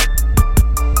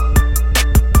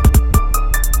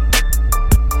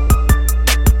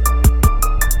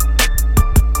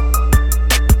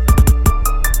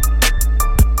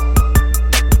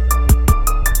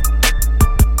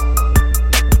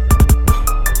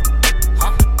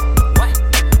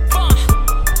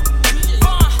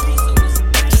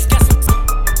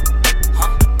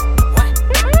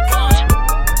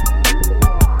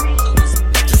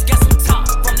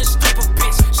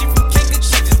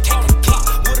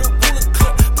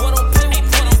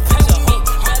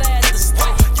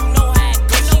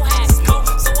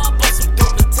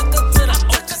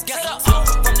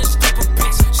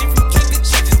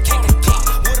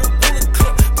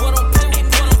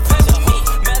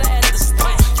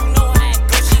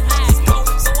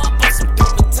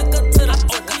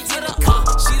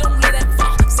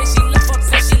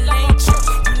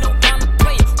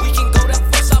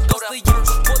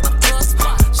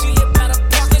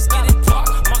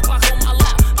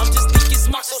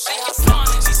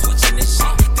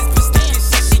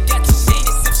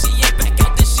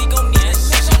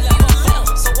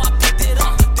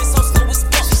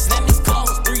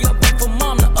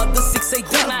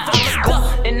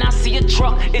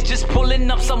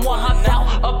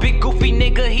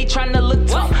 tryna look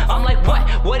tough. I'm like,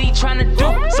 what he tryna do?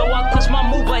 So I pushed my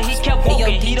move, but he kept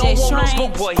walking. He don't want no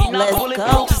smoke, boy. He not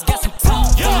bulletproof. Just got some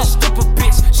talk from the stripper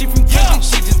bitch. She from Cali,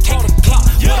 she just caught a clock.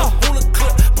 With a hula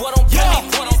clip, boy don't play me,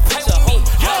 boy don't play with me.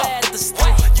 Holla at the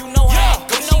spot, you know how it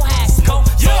go, she has go.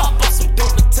 So I bought some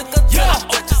dope and took her to the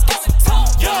boy, just got some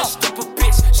talk from the stripper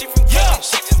bitch. She from Cali,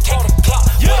 she just caught a clock.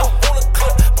 With a hula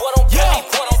clip, boy don't play me,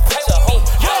 boy don't play with me.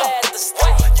 Holla at the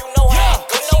spot, you know how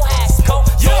it go, she has go.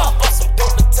 So I bought some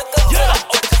dope and took her to the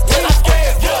boy, just got some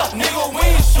talk. Nigga, we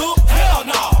ain't shoot, hell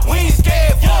no. We ain't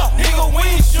scared, nigga, we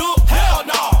ain't shoot, hell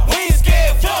no. We ain't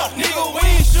scared, nigga, we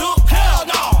ain't shoot, hell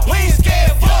no. We ain't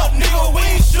scared, nigga, we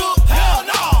ain't shoot, hell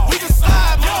no. We can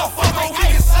slide, motherfucker, we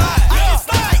can slide.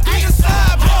 We can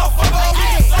slide, motherfucker, we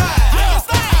can slide.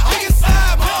 We can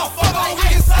slide, motherfucker, we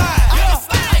can slide.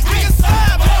 We can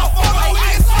slide, motherfucker, we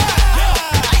can slide.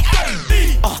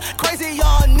 Crazy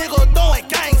young nigga throwing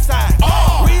gang signs.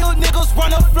 Real niggas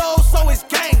run the flow, so it's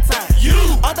gang time.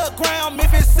 Underground,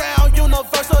 Memphis sound,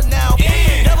 universal now.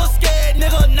 Never scared,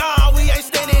 nigga, nah, we ain't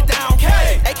standing down.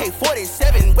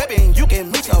 AK-47 weapon, you can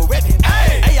meet your reppin'.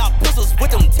 AR pistols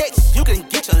with them texts, you can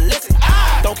get your lesson.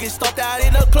 Don't get stuffed out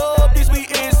in the club, this we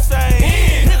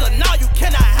insane. Nigga, nah, you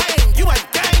cannot hang, you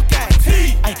ain't gang.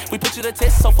 We put you to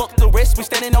test, so fuck the rest, we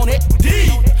standing on it.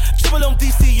 Triple on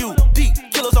DCU, D,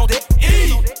 killers on deck.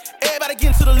 Everybody get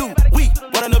into the loop, we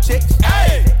running up checks.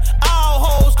 All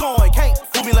hoes going, can't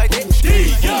fool me like that.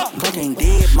 Cocaine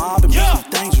dead, mob and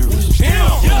dangerous.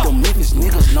 Them Memphis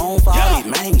niggas known for all that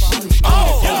main shit.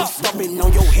 Stomping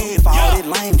on your head for all that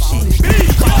lame shit.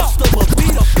 Stuff a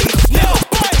beat up, never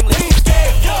bang. We ain't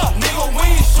scared, nigga, we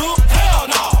ain't shoot, hell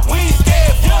no. We ain't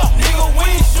scared, nigga, we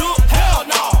ain't shoot, hell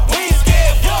no. We ain't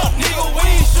scared, nigga, we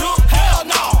ain't shoot, hell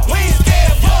no. We ain't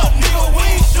scared, nigga, we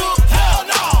ain't shoot, hell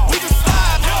no. We can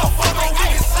slide, motherfucker, we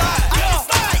can slide.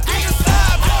 We can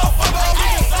slide, motherfucker, we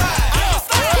can slide.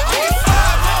 We can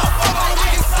slide, motherfucker, we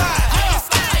can slide.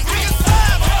 We can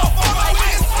slide, motherfucker, we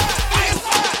can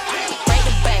slide. Break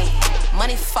the bank,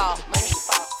 money fall.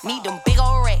 Need them big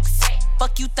old racks.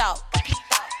 Fuck you thought.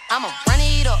 I'ma run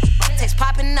it up. Text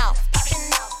popping off.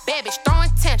 Bad bitch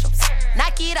throwing tantrums.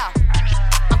 Knock it off.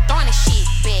 I'm throwing this shit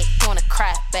back, doing a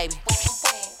cry, baby.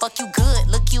 Fuck you good,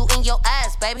 look you in your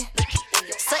eyes, baby.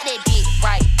 Suck that dick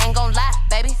right, ain't gon' lie,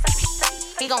 baby.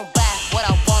 He gon' buy what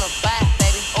I wanna buy,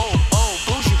 baby. Oh,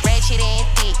 bougie, ratchet and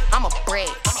thick. I'm a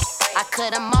bread. I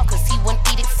cut him off cause he wouldn't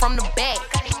eat it from the bag.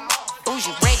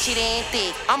 Bougie, ratchet and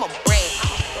thick. I'm a bread.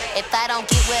 If I don't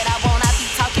get what I want, I be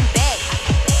talking back.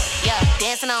 Yeah,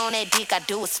 dancing on that dick, I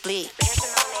do a split.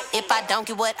 If I don't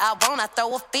get what I want, I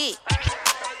throw a fit.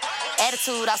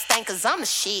 Attitude, I stank cause I'm the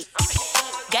shit.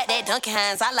 Got that Dunkin'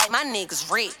 Hines, I like my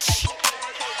niggas rich.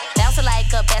 Bouncing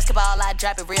like a basketball, I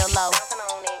drop it real low.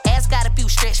 Ass got a few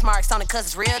stretch marks on it cause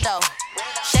it's real though.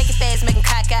 Shake it fast, making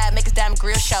cockeyed, make his diamond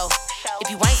grill show. If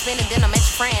you ain't spending, then I'm at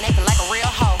your friend, acting like a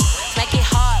real hoe. Make it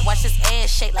hard, watch his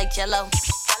ass shake like Jello.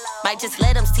 Might just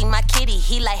let him see my kitty,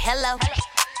 he like hello.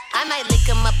 I might lick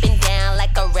him up and down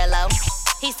like a Rello.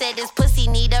 He said this pussy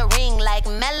need a ring like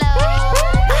Mello.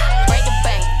 Break the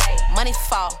bank, money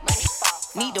fall.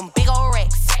 Need them big old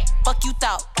racks. Fuck you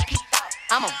thought.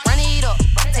 I'ma run it up,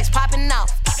 text popping off.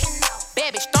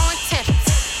 Bad bitch throwing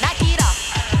tantrums, knock it off.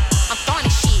 I'm throwing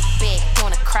this shit back,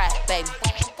 doing a cry, baby.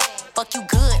 Fuck you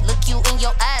good, look you in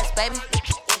your eyes, baby.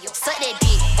 Suck that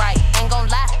dick right, ain't gon'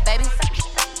 lie, baby.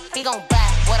 He gon' buy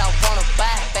what I wanna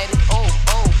buy, baby. Oh,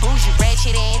 bougie,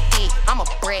 ratchet and thick. I'm a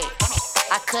bread.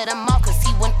 I cut him off cause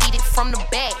he wouldn't eat it from the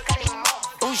bag.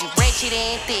 Bougie, ratchet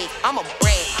and thick. I'm a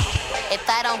bread. If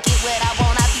I don't get what I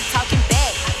want, I be talking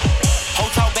back. Ho,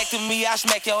 talk back to me, I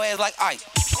smack your ass like Ike.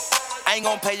 I ain't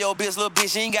gon' pay your bills, little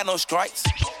bitch, you ain't got no stripes.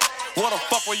 Where the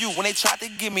fuck were you when they tried to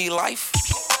give me life?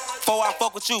 Before I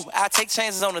fuck with you, I take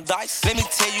chances on the dice. Let me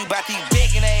tell you about these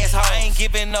begging ass hoes. I ain't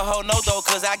giving no hoe no though,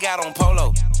 cause I got on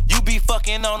polo. You be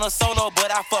fucking on a solo,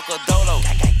 but I fuck a dolo.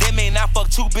 That mean I fuck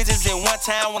two bitches in one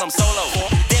town when I'm solo.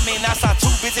 That mean I saw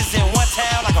two bitches in one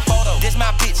town like a photo. This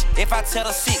my bitch, if I tell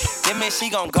her sick, that mean she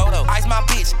gon' go though. Ice my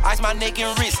bitch, ice my neck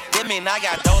and wrist, that mean I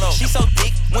got dodo. She so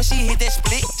thick, when she hit that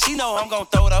split, she know I'm gon'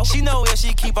 throw though. She know if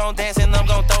she keep on dancing, I'm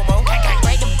gon' throw more.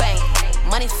 Break the bank,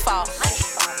 money fall.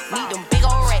 Need them big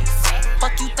old racks.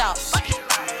 Fuck you thought.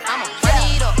 I'ma run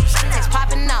it up, text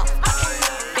popping off.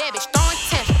 Bad bitch throwing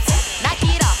tantrums, knock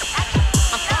it off.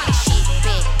 I'm throwing this shit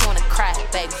back, doing a cry,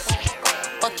 baby.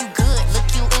 Fuck you good, look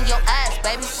you in your eyes,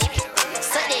 baby.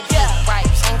 Suck that dick right,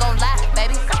 ain't gon' lie,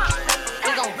 baby.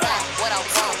 We gon' buy what I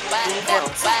want, buy,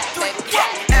 baby.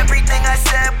 Everything I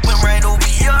said went right over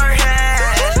your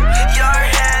head. Your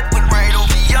head went right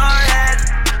over your head.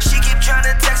 She keep trying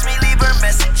to text me, leave her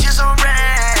messages on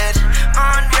red.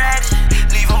 On red.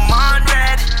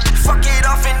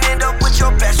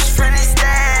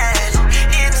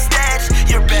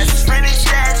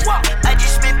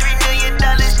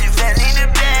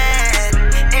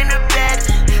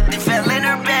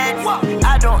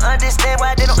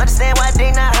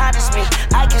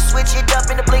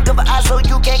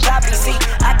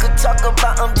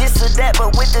 about this or that,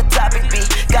 but with the topic be.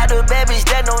 Got a bad bitch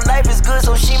that know life is good,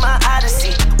 so she my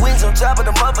odyssey. Wings on top of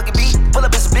the motherfucking beat. Pull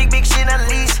up, it's a big shit at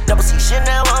least. Double C shit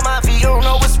now on my feet. You don't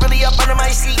know what's really up under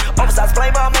my seat. Oversized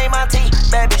playboy made my tea.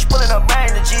 Bad bitch pulling up right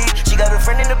in the G. She got a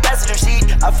friend in the passenger seat.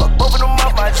 I fuck both of them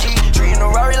off my G. Treating a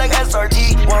Rari like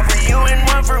SRT. One for you and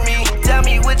one for me. Tell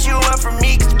me what you want from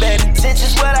me, cause bad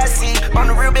intentions what I see. On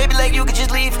the real, baby, like you could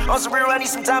just leave. On some real, I need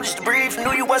some time just to breathe.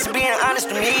 Knew you wasn't being honest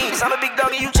to me, cause I'm a big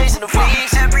dog and you chasing the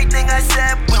fleas. Everything I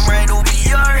said went right over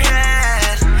your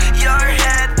head. Your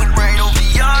head went right over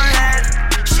your head.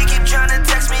 She keep trying to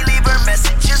text me, leave her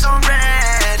messages on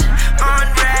red. On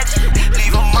red,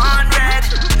 leave them on red.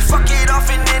 Fuck it off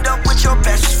and end up with your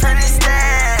best friend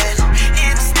instead.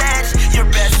 Instead, your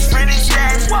best friend is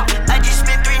dead. I just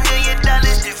spent $3 million,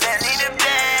 they fell in the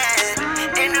bed.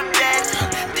 In the bed,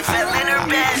 they fell in her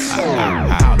bed.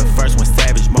 How the first one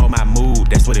savage mode my mood,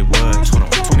 that's what it was.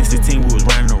 2016 we was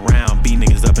running around, beat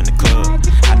niggas up in the club.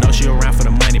 I know she around for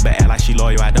the money, but act like she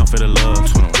loyal, I don't feel the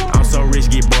love. I'm so rich,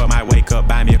 get bored, might wake up,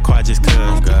 buy me a car just cuz.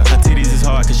 Her titties is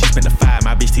hard cause she spent the 5,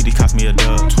 my bitch titties cost me a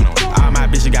dub. All my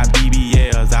bitches got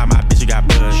BBLs, all my bitches got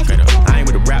buzz. I ain't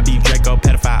with the rap beef, Draco,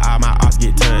 pedophile, all my ops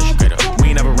get touched. We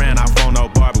ain't never ran off on no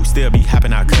bar, but we still be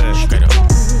hopping out cuz.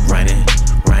 Running,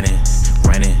 running,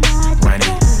 running,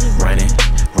 running, running,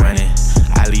 running.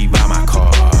 I leave all my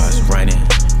cars running,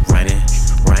 running,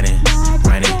 running,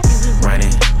 running,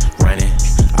 running, running.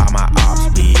 All my ops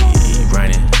be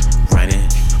running, running,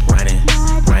 running,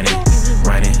 running,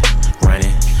 running,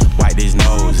 running. Wipe his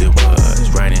nose, it was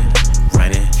running,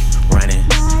 running, running,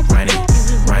 running,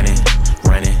 running,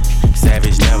 running.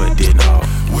 Savage never did no.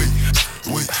 Wait.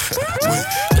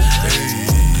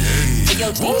 Hey,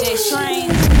 yo, DJ Shrine,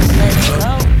 let's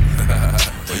go.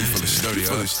 You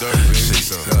feeling sturdy,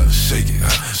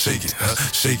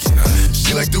 Shake it.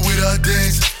 She like the way that I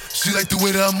dance. She like the way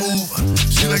that I move.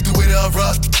 She like the way that I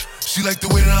rock. She like the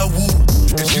way that I woo.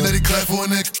 And she let it clap for a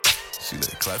nigga.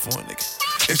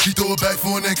 And she throw it back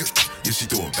for a nigga. Yeah, she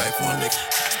throw it back for a nigga.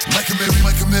 Michael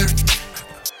Mary.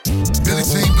 Billie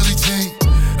Jean.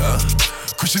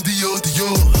 Christian Dior.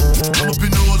 I'm up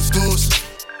in all the stores.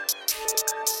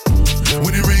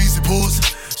 When it rains, it pours.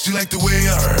 She like the way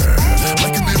I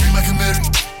Michael Mary.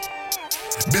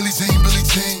 Billie Jean.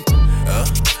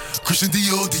 Christian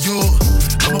Dior.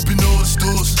 I'm up in all the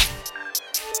stores.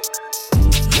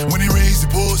 When it rains, it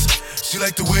pours. She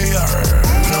like the way I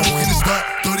When I walk in the spot,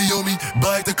 30 on me.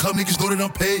 Buy at the club, niggas know that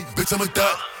I'm paid. Bitch, I'm a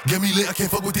thot. Get me lit, I can't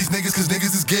fuck with these niggas cause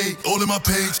niggas is gay. All in my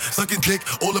page, sucking dick.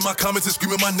 All in my comments and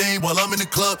screaming my name while I'm in the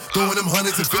club, throwing them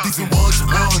hundreds and 50s and ones.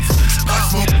 I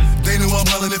smoke, they know I'm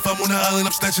wildin'. If I'm on the island,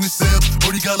 I'm snatching the cell.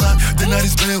 Brody got locked, the night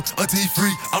is bail. Until he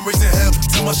free, I'm raising hell.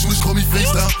 Tell my shooters call me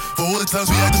FaceTime. For all the times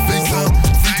we had to FaceTime.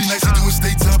 50 nights we doing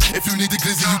state time. If you need the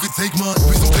glizzy, you can take mine.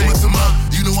 Please don't come up to mine.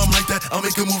 You know I'm like that, I'll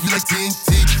make a movie like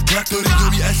TNT. Black 30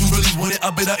 on me, ask who really want it. I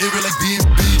bet I air it like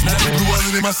DMB. Now the blue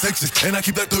island in my section, and I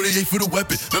keep that 38 for the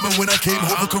weapon. Remember when I came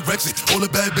home for correction? All the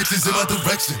bad bitches in my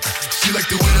direction. She like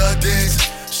the way that I dance.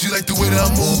 She like the way that I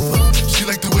move. She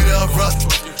like the way that I rock.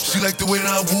 She like the way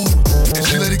that I woo. And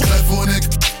she let it clap for a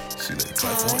nigga.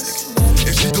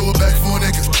 And she throw it back for a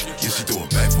nigga. Yeah, she throw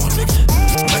it back for a nigga.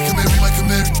 Michael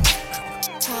Mary.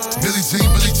 Billie Jean.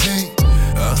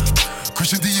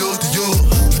 Christian Dior.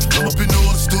 I'm up in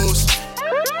all the stores.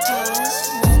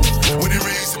 When it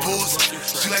rains, it pours.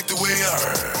 She like the way I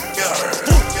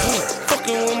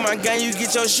Fucking with my gang, you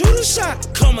get your shooter shot.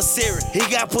 Commissary, he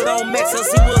got put on max, so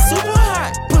he was super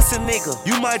hot. Pussy nigga,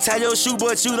 you might tie your shoe,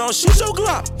 but you don't shoot your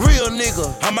Glock. Real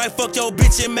nigga, I might fuck your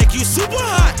bitch and make you super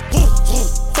hot.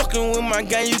 Fucking with my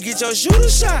gang, you get your shooter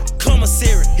shot.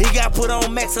 Commissary, he got put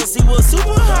on max, so he was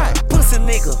super hot. Pussy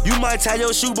nigga, you might tie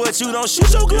your shoe, but you don't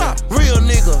shoot your Glock. Real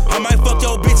nigga, I might fuck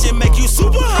your bitch and make you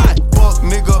super hot. Fuck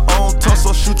nigga on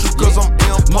tussle, shoot you cause I'm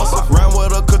impulsive. Round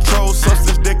with a controlled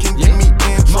substance that can get me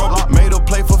in trouble. Made a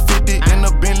play for 50 in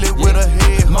a Bentley with a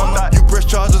head hunter. You press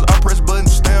charges, I press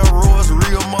buttons, steroids,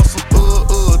 real muscle.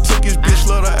 Took his bitch,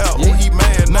 let her out. Oh, he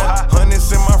mad now.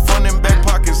 Hundreds in my front and back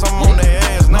pockets, I'm on their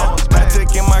ass now. I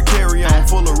taking my carry on,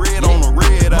 full of red on the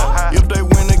red eye. If they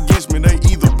win against me, they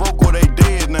either broke or they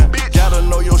dead now. Gotta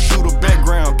know your shooter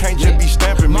background, can't just be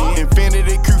stamping me.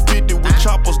 Infinity Q50 with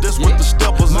choppers, that's what the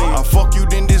steppers in. I fuck you,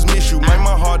 then dismiss you. Man,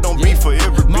 my heart don't beat for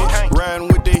every bitch. Riding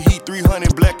with the heat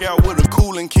 300 blackout with a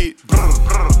cooling kit.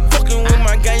 Fucking with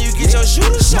my gang, you get your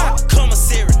shooter shot.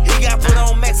 Commissary, he got put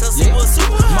on max, so he was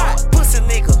super hot. Pussy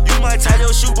nigga, you might tie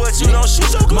your shoe, but you don't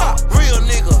shoot your Glock. Real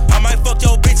nigga, I might fuck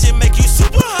your bitch and make you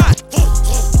super hot.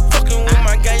 Fucking with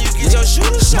my gang, you get your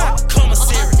shooter shot.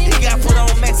 Commissary, he got put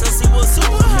on max, so he was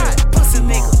super hot. Pussy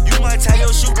nigga, you might tie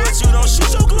your shoe, but you don't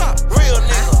shoot your Glock. Real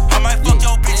nigga, I might fuck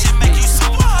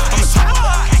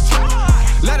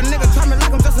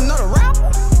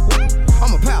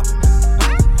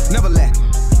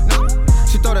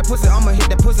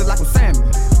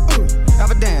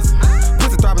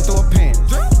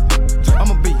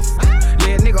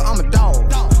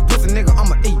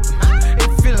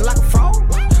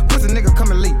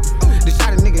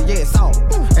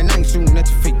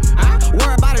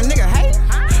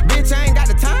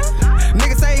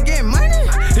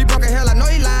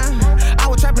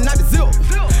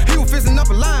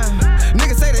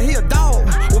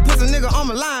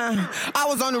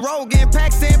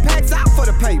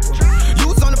paper. You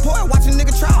was on the porch watching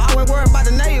nigga try, I wasn't worried about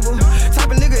the neighbor.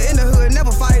 Type of nigga in the hood,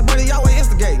 never fight, but he always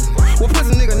instigating. Well,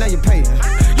 pussy nigga, now you paying.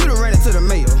 You done ran into the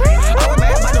mail. I was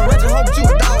mad about the rent, hope you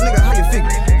a dog, nigga, how you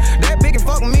figure? That big and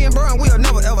fuck with me and bro, and we'll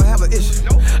never ever have an issue.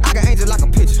 I got angels like a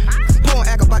picture. Pull and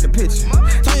act about the picture.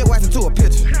 Turn your ass into a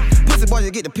picture. Pussy boy,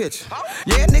 you get the picture.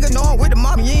 Yeah, nigga, know I'm with the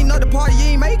mom, you ain't know the party,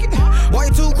 you ain't make it. Boy,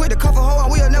 you too quick to cuff a hoe,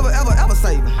 and we'll never ever ever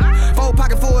save it. Full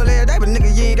pocket full every day, but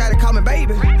nigga, you ain't gotta call me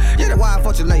baby. Yeah, that's why I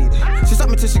fuck your lady. She sucked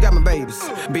me till she got my babies.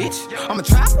 Bitch, I'm a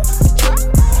trapper.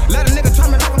 Let a nigga try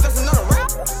me like I'm just another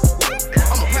rapper.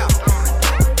 I'm a pal.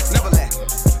 Never laugh.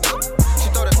 She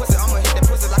throw that pussy, I'ma hit that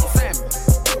pussy like a salmon.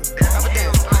 Have a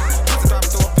dance. Pussy drop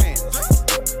it through a pan.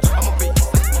 I'm a beast.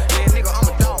 Yeah, nigga, I'm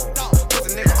a dog. Pussy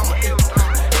nigga, I'm a eat.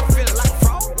 If you feelin' like a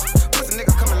fraud, pussy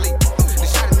nigga, come and leave. The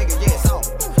shot a nigga, yeah, it's all.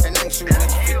 And I ain't shooting at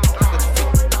your feet.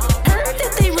 Heard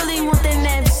that they really want that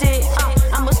nab shit.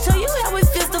 I'ma show you how it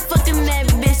feels to fucking nab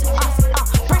bitch.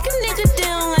 Break a nigga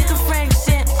down like a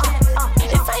fraction.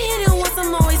 If I hit it once,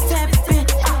 I'm always tapping.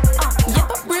 Yep,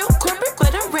 I'm real corporate,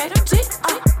 but I'm ratchet.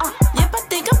 Yep, I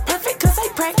think I'm perfect cause I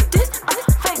practice.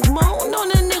 Fake moan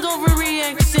on a nigga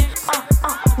overreaction.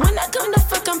 When I come to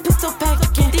fuck, I'm pistol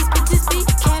packing. These bitches be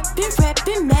capping,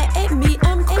 rapping, mad at me,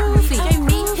 I'm groovy. Gave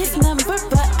me his number,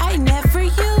 but I never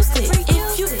use it.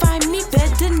 If you find me,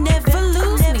 better never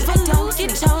lose me. I don't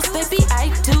get chose, baby,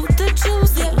 I do the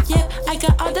choosing. Yeah, I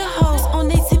got all the hoes on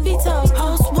they tippy toes.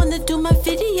 Hoes wanna do my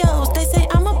videos, they say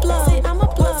I'm a blow.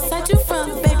 What side you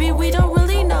from, baby, we don't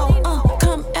really know.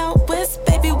 Come out west,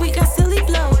 baby, we got silly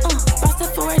blow. Boss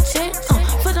up for a check,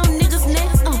 for them niggas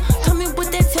next. Coming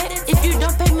with that tech, if you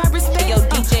don't pay my respect. Yo,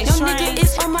 DJ Your Shrine, nigga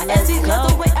is on my ass, he let's love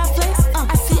go. the way I flex.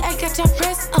 I see I got your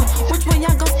press, which one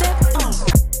y'all gon' step?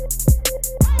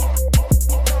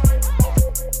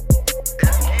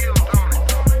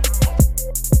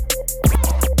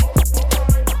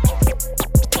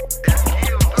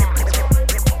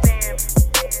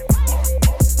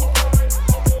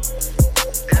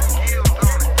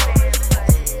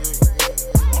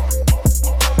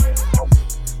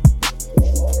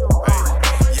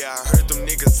 Yeah, I heard them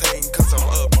niggas hating cause I'm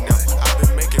up now. I've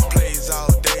been making plays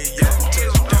all day, yeah,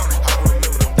 touchdown. I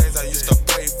remember them days I used to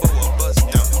pray for a bus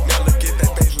down. Now look at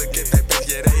that face,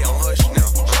 yeah, they on hush now.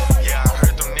 Yeah, I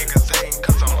heard them niggas hating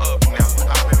cause I'm up now.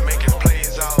 I've been making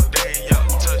plays all day, yeah,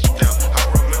 touchdown. I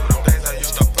remember them days I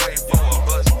used to pray for a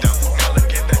bus down. Now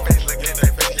look at that face,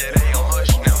 yeah, they on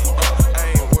hush now.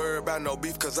 I ain't worried about no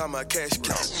beef cause I'm a cash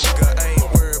cow. Nigga, I ain't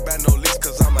worried about no lease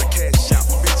cause I'm a cash out.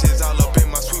 Bitches all up in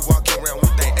my suite walking around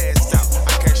with they ass out.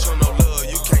 I can't show no love,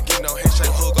 you can't get no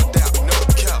handshake, hug or dap. No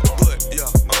cap, but yeah,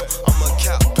 I'm a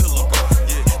cap pillar,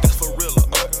 yeah, that's for real.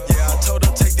 Yeah, I told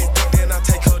her take this dick, then I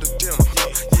take her to dinner.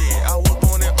 Yeah, I was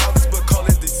born in August, but call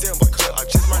it December. Yeah, I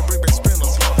just might bring back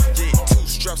spinners. Yeah, 2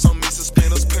 straps on me,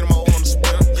 suspenders, pin them all on the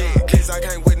spinner. Yeah, kids I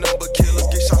can't with no but killers,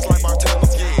 get shots like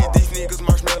bartenders. Yeah, these niggas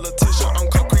marshmallow tissue, I'm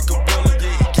concrete gorilla.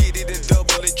 Yeah, get it in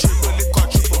double and triple, it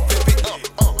quadruple, flip it up.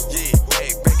 Yeah,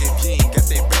 bag back if you ain't got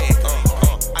that bag.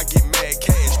 I get mad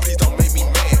cash, please don't make me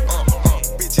mad.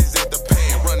 Bitches at the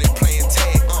pad, running, playing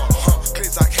tag.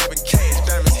 Cause I having cash,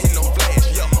 diamonds hit no flash.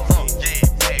 Yeah,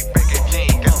 bag back if you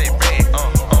ain't got that bag.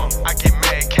 I get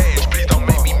mad cash, please don't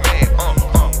make me mad.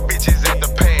 Bitches at the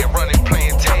pad, running,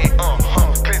 playing tag.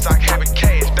 Cause I having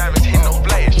cash, diamonds hit no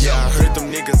flash. Yeah, I heard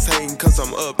them niggas hating cause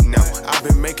I'm up now. I've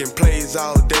been making plays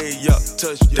all day, yeah,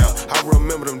 touchdown. I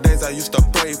remember them days I used to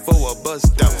pray for a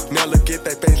bust down. Now look at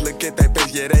that face,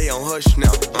 yeah, they on hush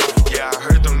now. Yeah, I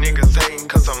heard them niggas hating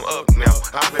cause I'm up now.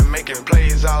 I've been making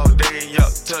plays all day, yeah,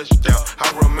 touchdown.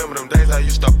 I remember them days I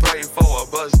used to pray for a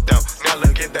bust down. Now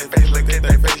look at that face,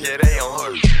 yeah, they on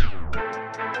hush.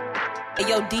 Hey,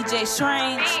 yo, DJ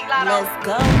Shrine, let's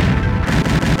go.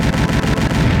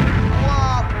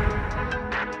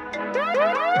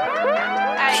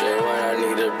 Shit, when I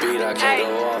need a beat, I can't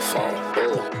go off on.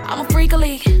 Ooh. I'm a freak of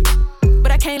league,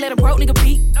 but I can't let a broke nigga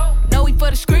beat. No, we for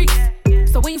the streets,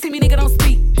 so when you see me, nigga, don't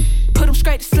speak. Put him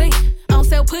straight to sleep. I don't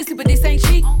sell pussy, but this ain't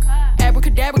cheap.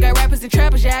 Abracadabra, got rappers and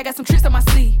trappers, yeah, I got some tricks on my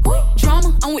sleeve.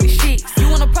 Drama, I'm with the shit. You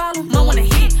want a problem? No one to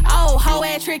hit. Oh, hoe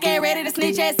ass trick, ain't ready to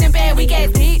snitch ass, simp ass, weak ass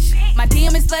bitch. My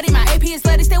DM is slutty, my AP is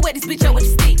slutty, still wet this bitch up with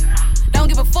the stick. Don't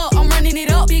give a fuck, I'm running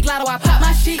it up. Big lotto, I pop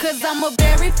my shit. Cause I'm a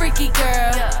very freaky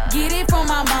girl. Get it from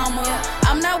my mama.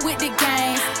 I'm not with the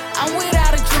games, I'm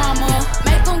without a drama.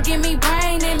 Make them give me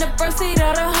brain in the front seat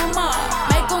of the Hummer.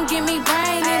 Make them give me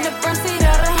brain in the front seat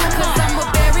of the Hummer. Cause I'm a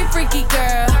very freaky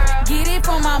girl. Get it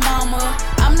from my mama.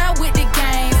 I'm not with the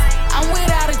games, I'm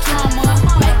without a drama.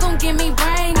 Make them give me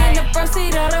brain in the front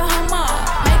seat of the Hummer.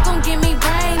 Make them give me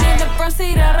brain in the front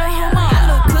seat of the Hummer. I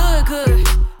look good, good.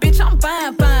 Bitch, I'm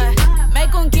fine, fine.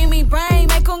 Make them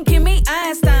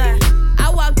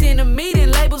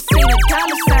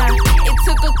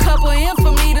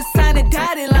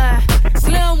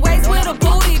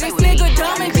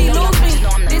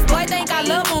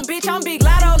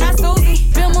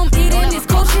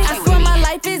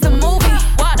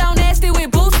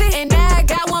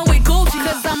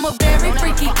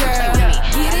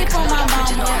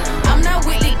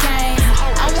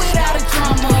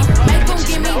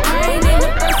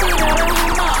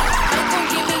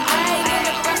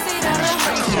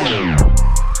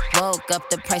up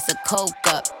the price of coke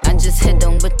up. I just hit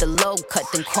them with the low cut,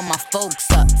 then call my folks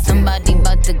up. Somebody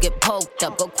about to get poked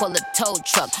up, go call a tow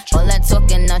truck. All that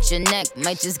talking out your neck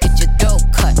might just get your throat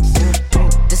cut.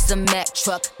 This a Mack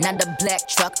truck, not a black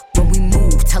truck. When we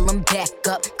move, tell them back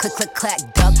up. Click, click,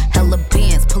 clack, duck. Hella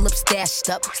bands, pull up, stashed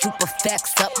up. Super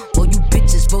facts up. All you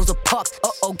bitches, Rosa Parks.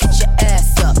 Uh-oh, get your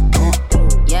ass up.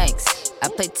 Yikes, I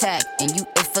play tag and you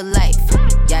it for life.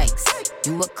 Yikes,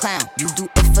 you a clown, you do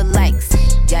it for likes.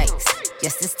 Yikes,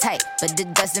 yes it's tight, but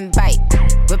it doesn't bite.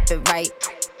 Rip it right,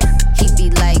 he be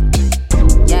like,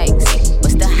 yikes,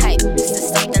 what's the hype? This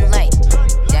is something light.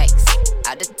 Yikes,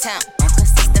 out of town on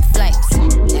consistent flights.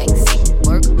 Yikes,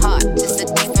 work hard, just a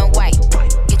different white.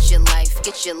 Get your life,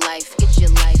 get your life, get your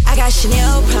life. I got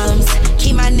Chanel problems,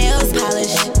 keep my nails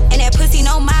polished, and that pussy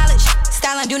no mileage.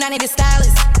 Styling do not need a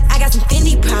stylist. I got some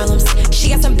Fendi problems, she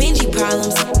got some Benji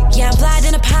problems. Yeah, I'm fly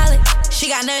than a pilot, she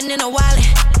got nothing in a wallet.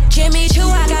 Jimmy Choo,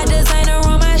 I got designer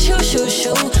on my shoe.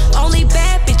 Only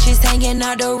bad bitches hanging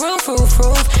out the roof.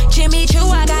 Jimmy Choo,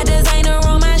 I got designer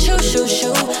on my shoe.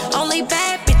 Only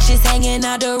bad bitches hanging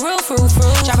out the roof.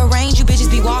 Drive a range, you bitches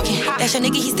be walking. That's your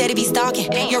nigga, he steady be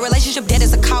stalking. Your relationship dead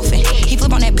as a coffin. He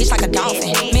flip on that bitch like a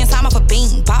dolphin. Man, time off a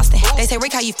bean, Boston. They say,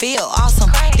 Rick, how you feel? Awesome.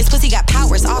 This pussy got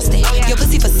powers, Austin. Your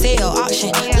pussy for sale,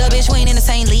 auction. Little bitch, we ain't in the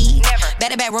same league.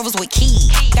 Back-to-back rovers with keys.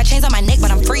 Got chains on my neck,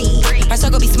 but I'm free. My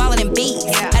circle be smaller than bees.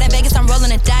 Out in Vegas, I'm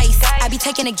rolling the dice. I be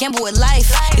taking a gamble with life.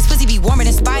 This pussy be warmer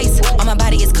than spice. On my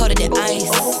body, it's colder than ice.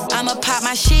 I'ma pop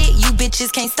my shit, you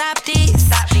bitches can't stop this.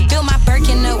 Fill my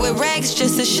Birkin up with racks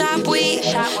just to shop with.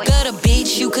 Gutter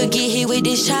bitch, you could get hit with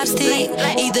this chopstick.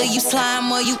 Either you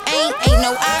slime or you ain't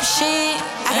no option.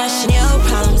 I got Chanel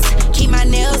problems, keep my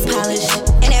nails polished,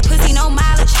 and that pussy no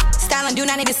mileage. Styling do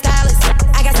not need a stylist.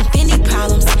 I got some Fendi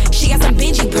problems, she got some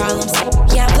Benji problems.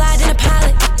 Yeah, I'm fly than a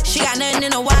pilot, she got nothing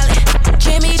in a wallet.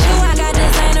 Jimmy Choo, I got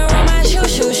designer on my shoe.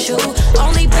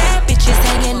 Only bad bitches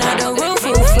hanging out the roof.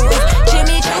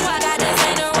 Jimmy Choo, I got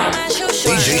designer on my shoe.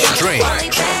 DJ Strange. Only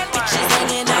bad bitches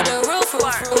hanging out the roof.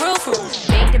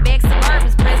 Back-to-back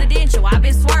Suburbans, presidential, I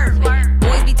been swerving.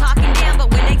 Boys be talking down, but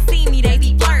when they see me, they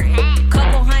be flirting.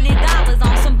 Couple $100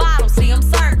 on some bottles, see them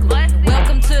circling.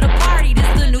 Welcome to the party,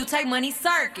 this the new Take Money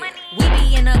circuit. We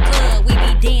be in a club, we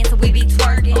be dancing, we be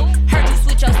twerking. Heard you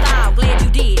switch your style, glad you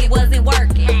did, it wasn't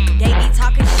working. They be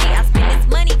talking shit, I spend this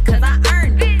money cause I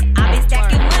earned it. I been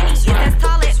stacking money, it's as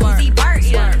tall as Uzi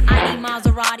Burton. I need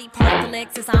Maserati, park the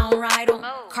Lexus, I don't ride them.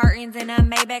 Curtains in a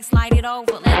Maybach, slide it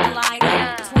over, let the light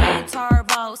in. Twin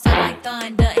turbo, sound like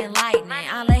thunder and lightning.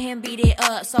 I let him beat it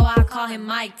up, so I call him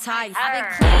Mike Tyson. I been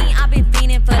clean, I been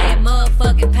fiending for that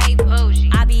motherfucking paper.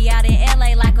 I be out in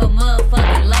LA like a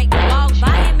motherfucking lake. Walk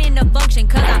by him in the function,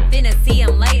 cause I finna see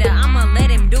him later. I'ma let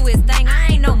him do his thing, I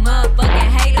ain't no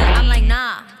motherfucking hater. I'm like,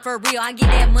 nah, for real, I get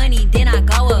that money, then I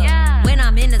go up. When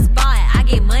I'm in the spot, I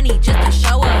get money just to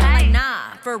show up. I'm like,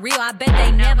 nah, for real, I bet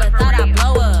they never thought I'd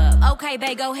blow up. Okay,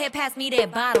 babe, go ahead, pass me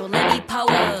that bottle, let me pull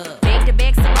up.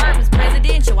 Back-to-back Suburbans,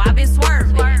 presidential, I been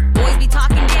swerving. Boys be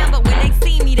talking down, but when they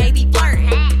see me, they be flirting.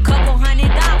 Couple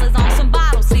 $100 on some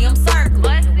bottles, see them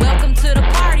circling. Welcome to the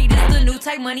party, this the new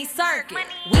Take Money circuit.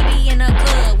 We be in a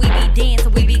club, we be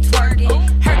dancing, we be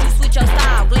twerking. Heard you switch your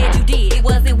style, glad you did, it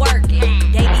wasn't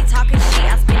working. They be talking shit,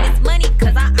 I spend this money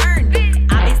cause I earned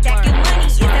it. I been stacking money,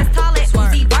 it's as tall as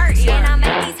Uzi Burton. And I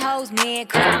make these hoes mad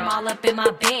cause I'm all up in my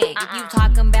bag. If you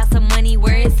talking about some money,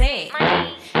 where it's at?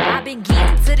 I been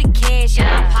getting to the cash and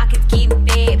my pockets getting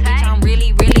fat. Bitch, I'm really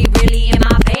in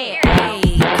my bag.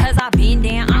 Hey, cause I been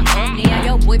down, I'm up now.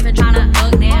 Your boyfriend tryna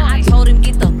hug now. I told him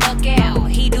get the fuck out.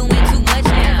 He doing too much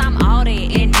now. I'm all there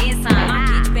and then some. My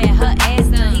bitch bet her ass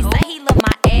done. He say he love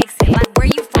my accent. Like where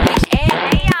you from, bitch?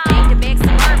 Back-to-back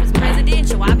Suburbans,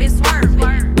 presidential, I been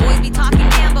swerving. Boys be talking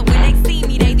down, but when they see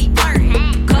me, they be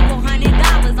flirting. Couple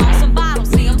 $100 on some bottles,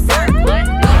 see them circling.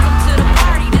 Welcome to the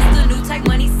party, this the new Take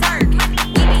Money circuit.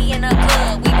 We be in a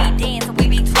club, we be dancing, we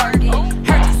be twerking.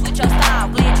 Heard you switch your style,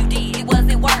 glad you did, it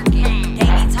wasn't working. They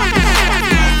be talking about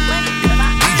money, cause I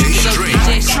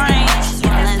DJ Strange.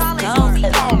 Let's go.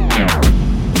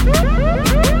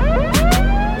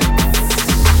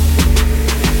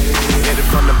 Hit it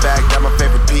from the back, got my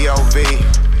favorite POV.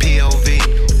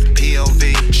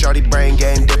 Shorty brain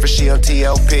game different, she on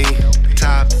TLP.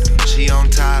 Top, she on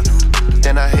top.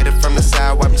 Then I hit it from the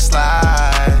side, wipe the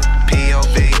slide.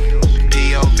 POV.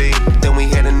 Then we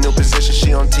hit a new position,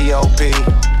 she on TOP.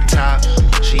 Top,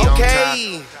 she on top.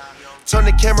 Turn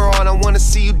the camera on, I wanna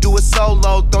see you do it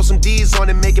solo. Throw some D's on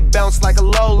it, make it bounce like a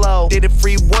Lolo. Did it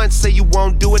free once, say you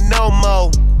won't do it no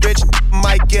more. Bitch,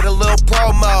 might get a little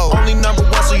promo. Only number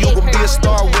one, so you gon' be a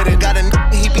star with it. Got a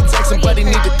he be texting, but he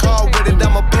need to call with it.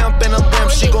 I'm a pimp and a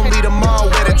limp, she gon' lead them all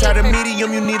with it. Tired of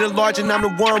medium, you need a large, and I'm the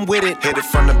one with it. Hit it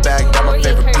from the back, got my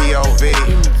favorite POV.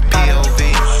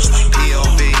 POV,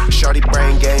 POV. Shorty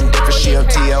brain game different, she on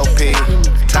TLP.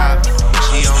 Top,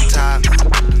 she on top.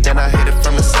 Then I hit it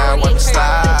from the side, wipe the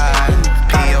slide.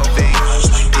 POV,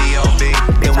 POV.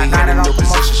 Then we hit a new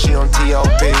position, she on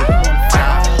TOP.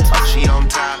 Top, she on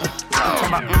top.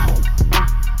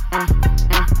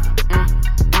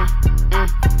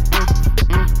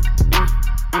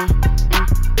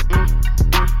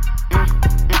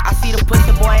 I see the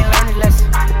pussy boy ain't learning lesson.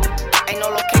 Ain't no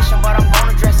location, but I'm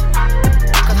gonna dress it.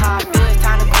 Cause how I feel, it's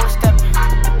time to go to steppin'.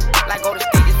 Like go to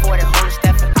state this boy that hold it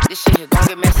steppin'. This shit here gon'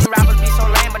 get messy. Rappers be so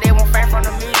lame, but they won't fan from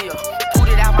the media. Put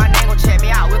it out, my name gon' check me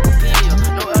out, Wikipedia.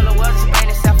 No other words explain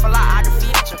itself a lot, I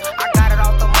defeated you. I got it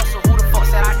off the muscle, who the fuck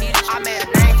said I needed you? I made a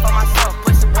name for myself,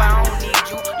 pussy boy, I don't need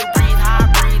you. You breathe how I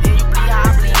breathe, and you bleed how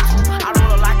I bleed too. I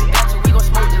roll up like a Dutch, we gon'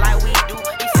 smoke it like we do.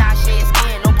 East side shed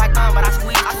skin, no python, but I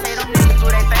squeeze. I say them niggas do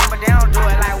their thing, but they don't do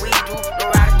it like we do.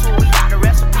 No ratatouille, we got the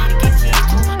recipe to get cheese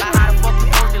too. Like how the fuck you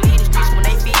supposed to lead the streets when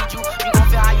they feed you? You gon'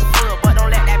 feel how you feel, but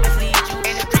don't let that mislead you.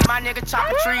 In the street, my nigga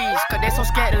chopping trees, cause they so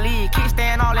scared to leave. Keep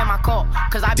staying all in my cup,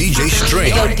 cause I be DJ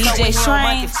Strain. Yo, DJ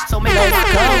Strain. So make let's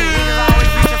go. Niggas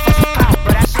always reaching for some clout,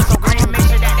 but that shit so green. Make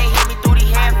sure that they hit me through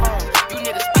these headphones. You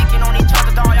niggas speaking on each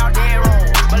other, dog, y'all dead wrong.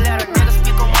 But let a nigga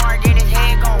speak on more, get his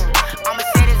head gone. I'ma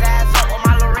set his ass up with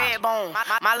my little red bone.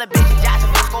 My little bitch is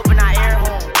Jacksonville, scoping our air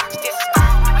home. This is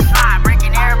slide,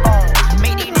 breaking air bone.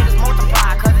 Make these niggas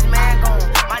multiply, cause this man gone.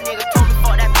 My nigga told me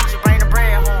fuck that bitch, bring the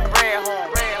bread home.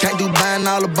 Can't do buying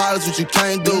all the bottles, what you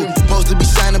can't do. Supposed to be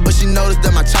shining, but she noticed that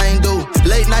my chain do.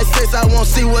 Late night sex, I won't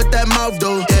see what that mouth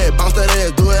do. Yeah, bounce that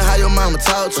ass, do it how your mama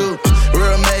talk to.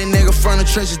 Real made nigga from the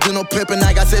trenches, do no pimpin'.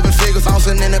 I got 7 figures,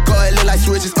 bouncing in the car, it look like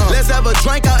switches. Let's have a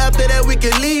drink out, after that we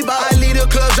can leave out. I lead the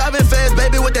club, driving fast,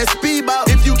 baby, with that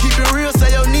speedboat. If you keep it real, say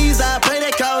your knees out, pay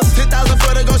that cost. 10,000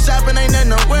 for to go shopping, ain't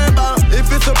nothing to worry about. If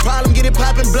it's a problem, get it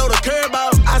poppin', blow the curb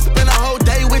out. I spend a whole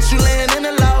day with you laying in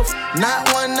the loft. Not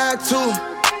one, not two.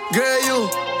 Girl, you,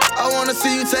 I wanna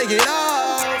see you take it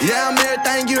off. Yeah, I'm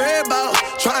everything you heard about.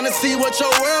 Trying to see what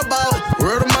your world about.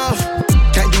 Word of mouth.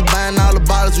 Can't be buying all the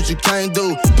bottles, what you can't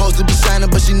do. Supposed to be shining,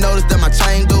 but she noticed that my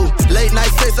chain do. Late night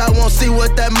sex, I won't see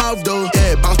what that mouth do.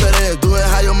 Yeah, bounce that ass, do it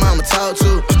how your mama talk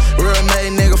to. Real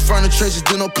made nigga from the trenches,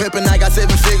 do no pimpin'. I got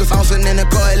 7 figures, bouncing in the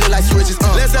car, it look like switches.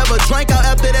 Let's have a drink out,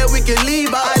 after that we can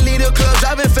leave out. I lead the club,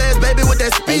 driving fast, baby, with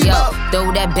that speed. Hey, yo,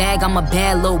 throw that bag, I'm a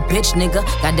bad little bitch, nigga.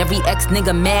 Got every ex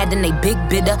nigga mad and they big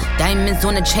bidder. Diamonds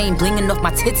on the chain, blingin' off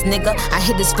my tits, nigga. I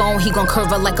hit his phone, he gon'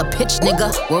 curve her like a pitch,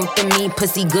 nigga. Worth the mean,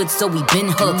 pussy good, so we been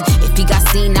hooked. If he got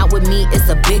seen out with me, it's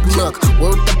a big look.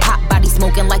 Worth the pop, body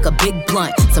smoking like a big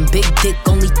blunt. Some big dick,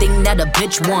 only thing that a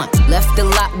bitch want. Left the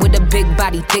lot with a big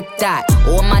body, thick dot.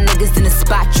 All my niggas in the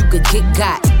spot, you could get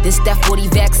got. This that 40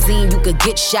 vaccine, you could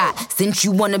get shot. Since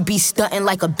you wanna be stuntin'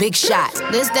 like a big shot.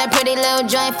 This that pretty little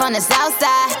joint from the south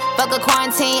side. Fuck a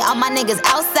quarantine, all my niggas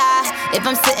outside. If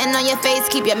I'm sitting on your face,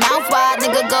 keep your mouth wide.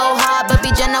 Nigga go hard, but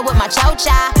be gentle with my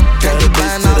chow-chow. Can't be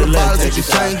buying all the bottles that you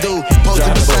can't do. Supposed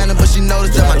to be shining, but she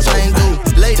noticed that my chain do.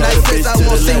 Late night sex, I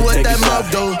won't see what that mouth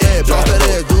do. Yeah, bounce that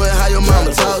ass, do it how your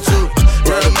mama talk to.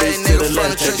 Real made nigga from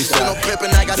the trenches, do no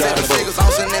pimpin'. I got 7 figures,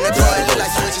 bouncing in the car, it look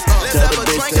like switches. Let's have a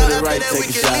drink out, after that we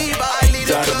can leave out. I lead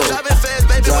the club, driving fast,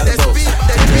 baby, with that speed.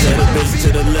 Tell the bitch to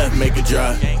the left, make it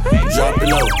drop. Drop it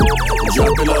low,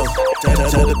 drop it low.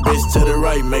 Tell the bitch to the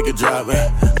right, make it drop.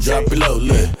 Drop it low,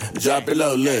 look, drop it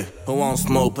low, look. Who won't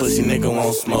smoke, pussy nigga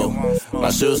won't smoke. My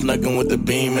shoes snuggin' with the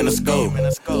beam and the scope.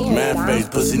 Mad face,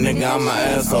 pussy nigga, I'm my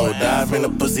asshole. Dive in the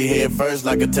pussy head first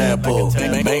like a tadpole.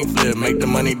 Bank flip, make the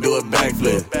money do a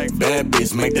backflip. Bad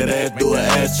bitch, make that ass do a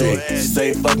ass trick. She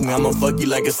say fuck me, I'ma fuck you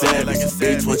like a savage.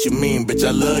 Bitch, what you mean, bitch,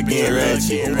 I love getting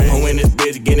ratchet. Who in this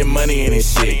bitch getting money in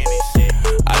this shit?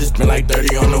 I just spent like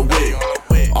 30 on the whip.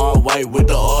 All white with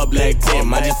the all black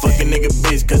tint. I just fuck a nigga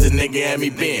bitch cause a nigga had me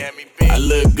bent. I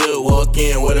look good, walk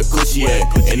in where the coochie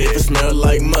at. And if it smell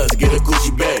like must, get a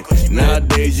coochie back.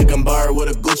 Nowadays you can borrow with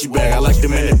a Gucci bag. I like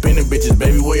them independent bitches,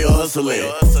 baby, where your hustle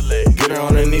at? Get her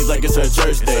on her knees like it's her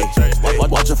church day.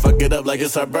 Watch her fuck it up like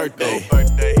it's her birthday.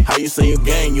 How you say you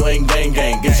gang, you ain't gang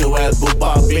gang. Get your ass boop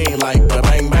off bean like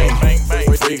bang bang.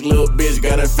 Freak little bitch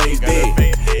got her face dead.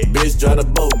 Bitch drive the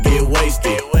boat, get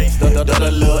wasted. Throw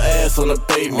that little ass on the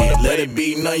pavement. Let it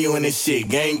be, know you in this shit.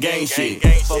 Gang shit.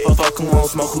 Fuck who won't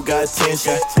smoke, who got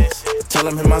attention. Tell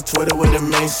him hit my Twitter with the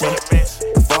mention.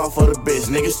 Fall for the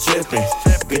bitch, niggas trippin'.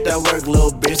 Get that work,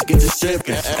 little bitch, get the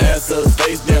strippin'. Ass up,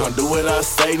 face down, do what I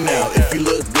say now. If you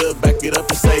look good, back it up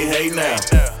and say hey now.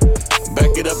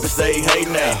 Back it up and say hey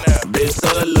now. Bitch,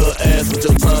 throw that little ass with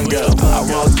your tongue out. I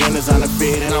walk in, it's on the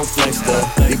feet and I'm flexed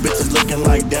up. These bitches looking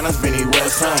like Dennis Vinny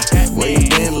West, huh? Where you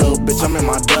been, little bitch? I'm in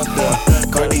my duster.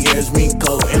 Cartier's me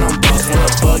coat and I'm boss. When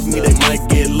they fuck me, they might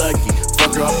get lucky.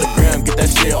 Fuck her off the gram, get that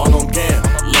shit all on cam.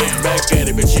 Look back at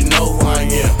it, bitch, you know who I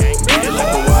am. Beat it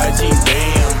like a YG,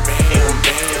 bam, bam,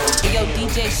 bam. Yo,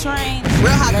 DJ Shrine.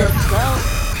 Real hot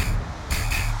girl.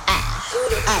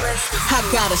 I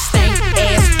got a stank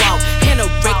ass walk and a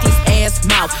reckless ass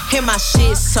mouth. And my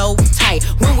shit so tight.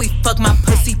 When we fuck, my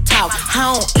pussy talk.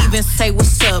 I don't even say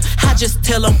what's up. I just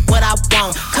tell him what I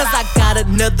want. Cause I got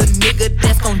another nigga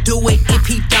that's gon' do it if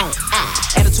he don't.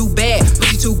 Attitude bad, but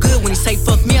he too good. When he say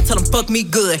fuck me, I tell him fuck me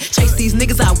good. Chase these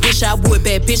niggas, I wish I would.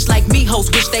 Bad bitch like me, hoes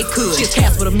wish they could. She a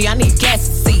Casper to me, I need gas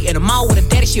to see. And I'm all with a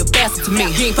daddy, she a bastard to me.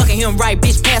 You ain't fucking him right,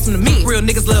 bitch, pass him to me. Real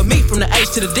niggas love me from the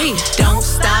H to the D. Don't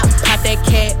stop, pop that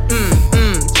cat,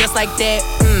 just like that,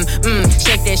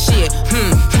 shake that shit,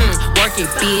 work it,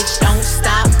 bitch. Don't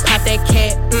stop, pop that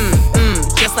cat,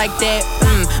 just like that,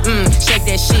 shake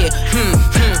that shit,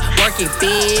 work it,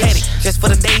 bitch. Just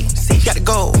for the date, see, got to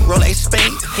go, roll a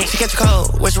spade. She catch a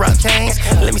cold, what's rock chains?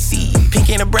 Let me see, pink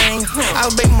in the brain.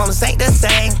 Our baby mamas ain't the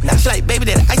same. Now she like, baby,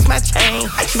 that ice my chain.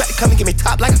 She about to come and give me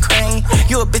top like a crane.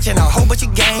 You a bitch and a whole bunch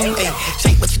of game. Ay,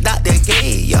 shake what your doctor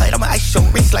gave. Yeah, I'ma ice your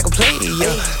wrist like a player.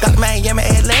 Dr. Miami,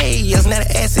 LA. Now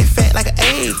the ass is fat like an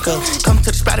acre. Come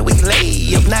to the spot and we can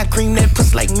lay up. Now cream that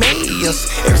pussy like mayors.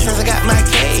 Ever since I got my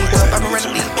cake up, I've been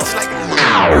running these bitches like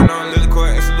on Lily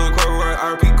Court, it's a little court run,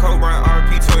 RP code run,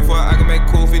 RP 24. I can make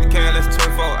cool 50 can, that's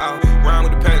 24 out. Round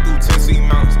with the pack through Tennessee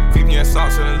mountains. VPN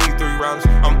socks in the lead 3 rounds.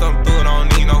 I'm thumping through it, I don't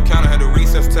need no counter. Had to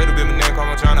resuscitate a bit, my neck on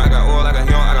my China. I got oil, I got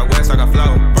Hill, I got West, I got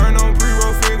flour. Burn on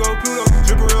pre-roll, free go Pluto.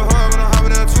 Drippin' real hard when I'm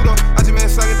hopping down Tudo. I just made a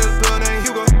socket, that's a pill named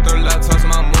Hugo. 30 laptops in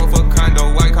my motherfucking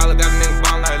condo. White collar got a nigga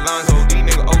bomb like Lonzo. These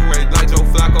nigga overrated like Joe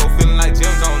Flacco. Feeling like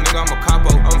Jim Zone, nigga, I'm a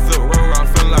capo. I'm flip roll around,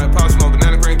 feeling like Pop Smoke.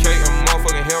 Banana green cake, I'm a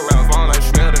motherfucking hill route. Falling like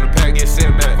smell in the pack, get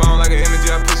sent back. Falling like an energy,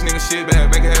 I push nigga shit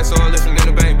back. Make a head so I listen in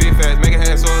the bank, big fast. Make a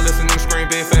head so I listen in the screen,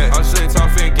 big fast. All shit talk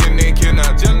fit, getting nigga killed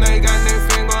now. Just now you got nigga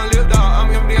fin gon' live dog.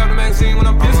 I'm empty out the magazine when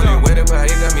I'm pissed off. Wet up,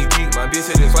 it got me geek. My bitch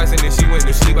hit it twice and then she went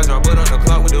to sleep. I drop butt on the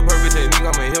clock with the perfect technique.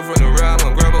 I'ma hit from the rear, I'm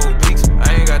gonna grab her whole peaks.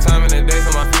 I ain't got time in the day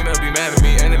for my female be mad at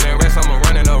me. And then rest, I'ma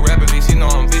run it up rapidly. She know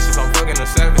I'm vicious, I'm fucking her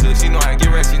savagely. She know I get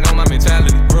rest, she know my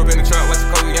mentality. Grew up in the trap, watch the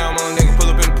Kobe, yeah, I'm on nigga. Pull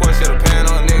up in the Porsche, yeah, the pan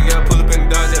on nigga. Yeah, pull up in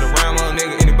the Dodge, yeah, the Ram on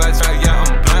nigga. Anybody try, yeah,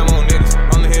 I'ma blam on niggas.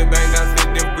 On the hit bang, got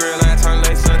 50 different grill line. Turn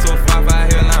late sun to a 5-5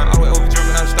 hairline. Always over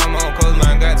drippin', I start my own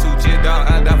coastline. Got 2 G dog,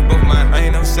 I die for both mine. I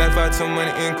ain't never satisfied, too many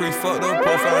increase. Fucked up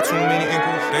profile, too many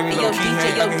increase. They be low key,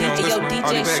 hate, I can hear them whisper.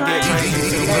 All the back get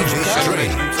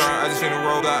trained. I just seen the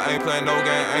roll out, I ain't playing no game,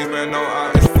 I ain't spend no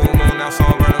art. It's full moon, now so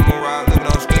I'm burning moon ride. Living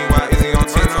on steam, why is he on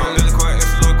 10 on Lily Court? It's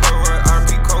a little court run,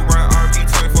 RP code run, RP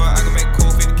 24. I can make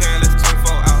cool 50 can, let's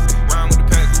 24 out. Round with the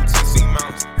pack through Tennessee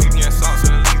mountains. VPN socks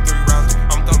in the lead 3 rounds.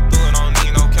 I'm thumping through it, I don't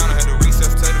need no counter. Had to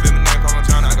resuscitate a bit, my neck on my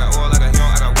China. I got oil, I got Hill,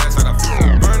 I got West, I got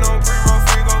food. Burn on pre-roll,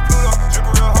 free go Pluto.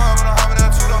 Drippin' real hard when I'm hopping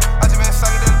down Tudo. I just made a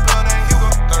socket, that's a pill named Hugo.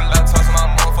 30 laptops in my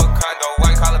motherfucking condo.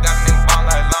 White collar got a nigga bomb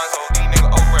like Lonzo. These nigga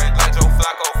overrated like Joe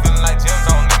Flacco. Feeling like Jim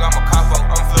Zone, nigga, I'm a capo.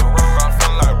 I'm flip roll around,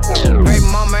 feeling like baby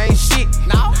mama ain't shit.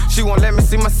 No. She won't let me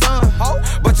see my son.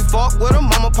 But you fuck with her,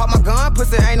 mama pop my gun.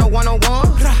 Pussy ain't no one-on-one.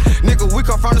 Nigga, we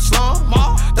come from the slum.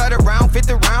 30 round,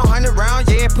 50 round, 100 round.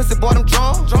 Yeah, pussy boy, them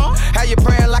drunk. How you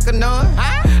praying like a nun?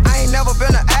 I ain't never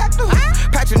been an actor.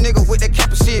 Patch a nigga with that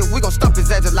cap of shit. We gon' stump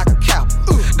his ass just like a cow.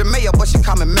 The mayor, but she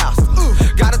call me mouse.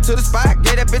 Got her to the spot,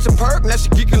 gave that bitch a perk. Now she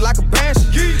geeking like a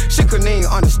banshee. She couldn't even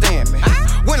understand me.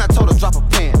 When I told her drop a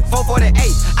pen, 448,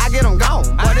 I get them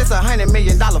gone. But it's $100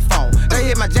 million phone. They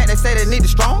hit my jack, they say they need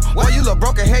it strong. Well, you look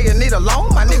broken, hell, you need a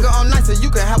loan. My nigga, I'm nice and you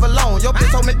can have a loan. Your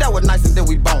bitch told me that was nice and then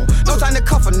we bone. No time to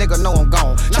cuff a nigga, know I'm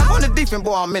gone. Chop on the defense,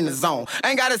 boy, I'm in the zone.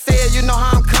 Ain't gotta say it, you know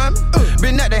how I'm coming.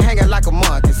 Been up there hanging like a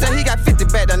monkey. Say he got 50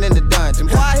 back down in the dungeon.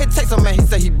 Boy, I hit text him, man, he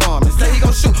say he bumming. Say he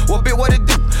gon' shoot, well, bitch, what it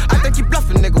do? I think he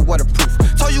bluffing, nigga, what a proof.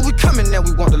 Told you we coming, now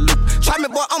we want the loot. Try me,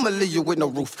 boy, I'ma leave you with no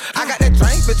roof. I got that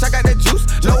drink, bitch, I got that juice.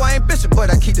 No, I ain't bishop, but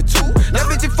I keep the two. That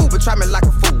bitch is fool, but try me like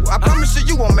a fool. I promise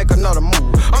you won't make another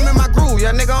move. I'm in my groove,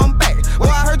 yeah, nigga, I'm back. Well,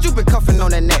 I heard you been cuffing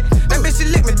on that neck. That bitch, she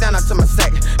licked me down out to my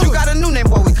sack. You got a new name,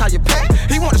 boy, we call you Pat.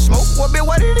 He wanna smoke, well, bitch,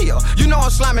 what it is? You know I'm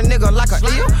sliming nigga like a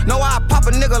eel. No, I pop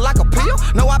a nigga like a pill.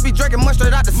 No, I be drinking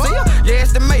mustard out the seal. Yeah,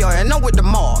 it's the mayor, and I'm with the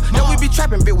mall. Yeah, we be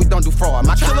trapping, bitch, we don't do fraud.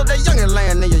 My killer, that youngin'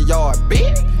 laying in your yard,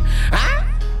 bitch. Huh?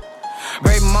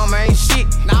 Baby mama ain't shit.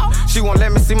 No. She won't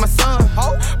let me see my son.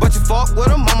 Oh. But you fuck with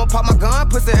her, mama pop my gun.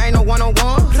 Pussy ain't no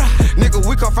one-on-one. Nigga,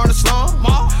 we come from the slum.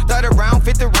 30 round,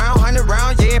 50 round, 100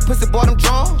 round. Yeah, pussy boy, I'm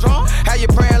drunk. How you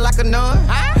praying like a nun?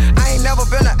 I ain't never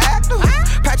been an actor.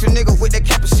 Patch a nigga with that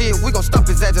cap of shit. We gon' stump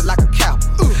his edges like a cow.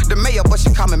 The mayor, but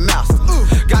she call me mouse.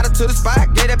 Got her to the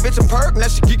spot, gave that bitch a perk. Now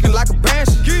she geeking like a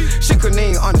banshee. She couldn't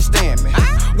even understand me.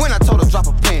 When I told her drop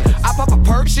a pen, I pop a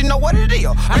perk, she know what it is.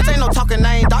 Bitch ain't no talking,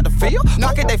 I ain't Dr. Phil.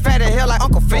 Pocket they fat as hell like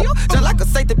Uncle Phil. Just like a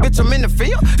safety bitch, I'm in the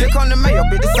field. Here come the mayor,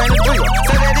 bitch, this ain't a drill.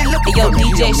 Say that he looking Yo, for me,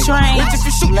 DJ Strange, bitch, if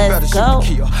you shoot, let's go.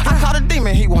 Shoot, I caught a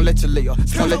demon, he won't let you live.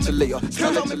 Won't let you live.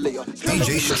 Won't let you live.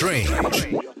 DJ Strange.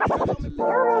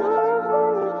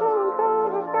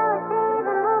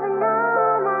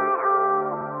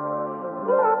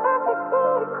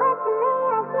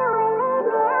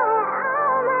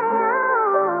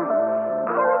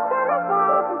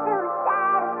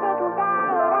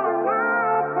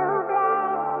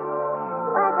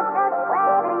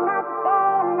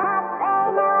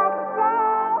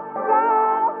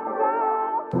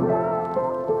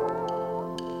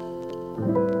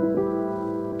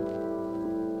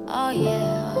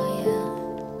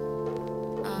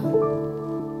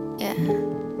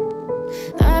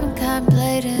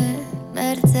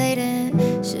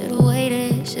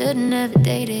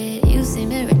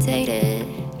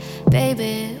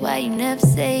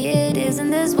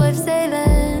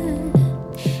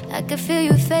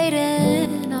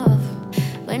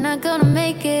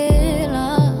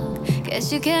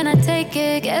 You cannot take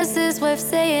it, guess it's worth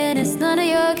saying. It's none of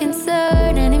your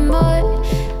concern anymore.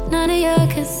 None of your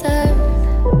concern.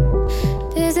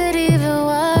 Is it even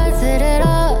worth it at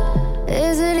all?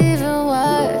 Is it even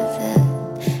worth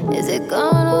it? Is it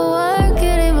gonna work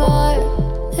anymore?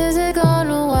 Is it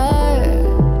gonna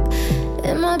work?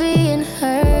 Am I being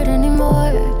hurt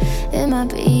anymore? Am I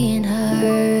being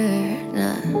hurt?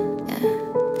 Nah,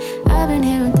 yeah. I've been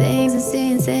hearing things and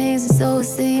seeing things, and so it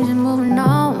seems you're moving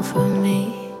on from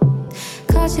me.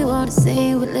 Caught you on the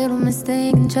scene with little Miss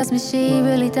Thing, and trust me, she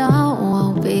really don't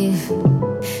want beef.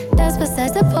 That's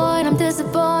besides the point, I'm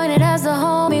disappointed as a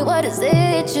homie. What is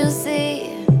it you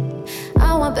see?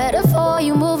 I want better for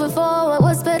you moving forward.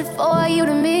 What's better for you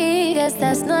to me? Guess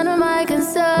that's none of my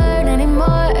concern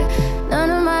anymore. None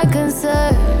of my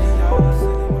concern.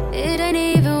 It ain't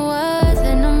even worth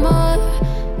it no more.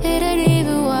 It ain't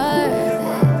even worth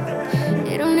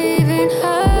it. It don't even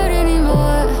hurt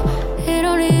anymore. It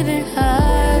don't even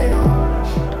hurt.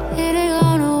 It ain't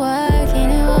gonna work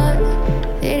anymore.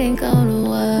 It ain't gonna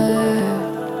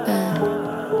work.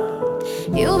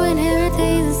 You've been hearing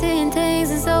things and seeing things,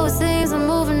 and so it seems I'm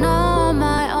moving on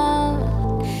my own.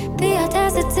 The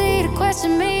audacity to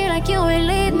question me like you ain't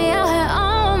leave me out here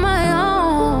on my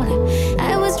own.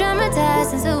 I was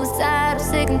dramatized and suicidal,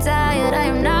 sick and tired. I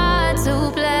am not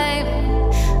to blame.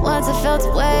 Once I felt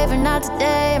a wave, and not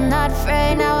today. I'm not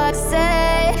afraid, now I can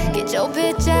say, get your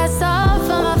bitch ass off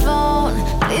of my phone.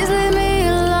 Please leave me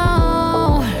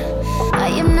alone. I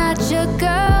am not your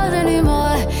girl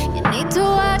anymore. You need to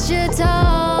watch your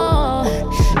tone.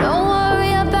 Don't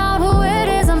worry about who it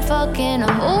is I'm fucking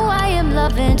or who I am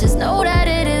loving. Just know that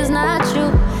it is not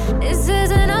true. This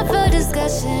isn't up for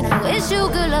discussion. I wish you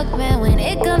good luck, man, when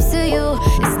it comes to you.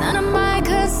 It's none of my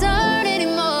concern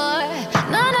anymore.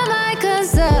 None of my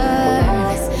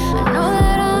concerns. I know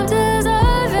that I'm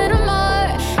deserving of more.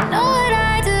 Know what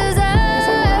I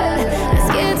deserve. Not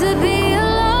scared to be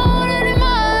alone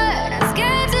anymore. Not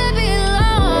scared to be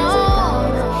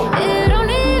alone. It don't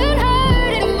even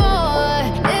hurt anymore.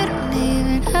 It don't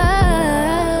even hurt.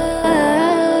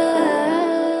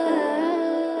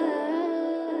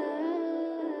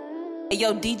 Hey,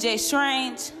 yo, DJ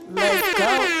Strange, let's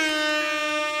go.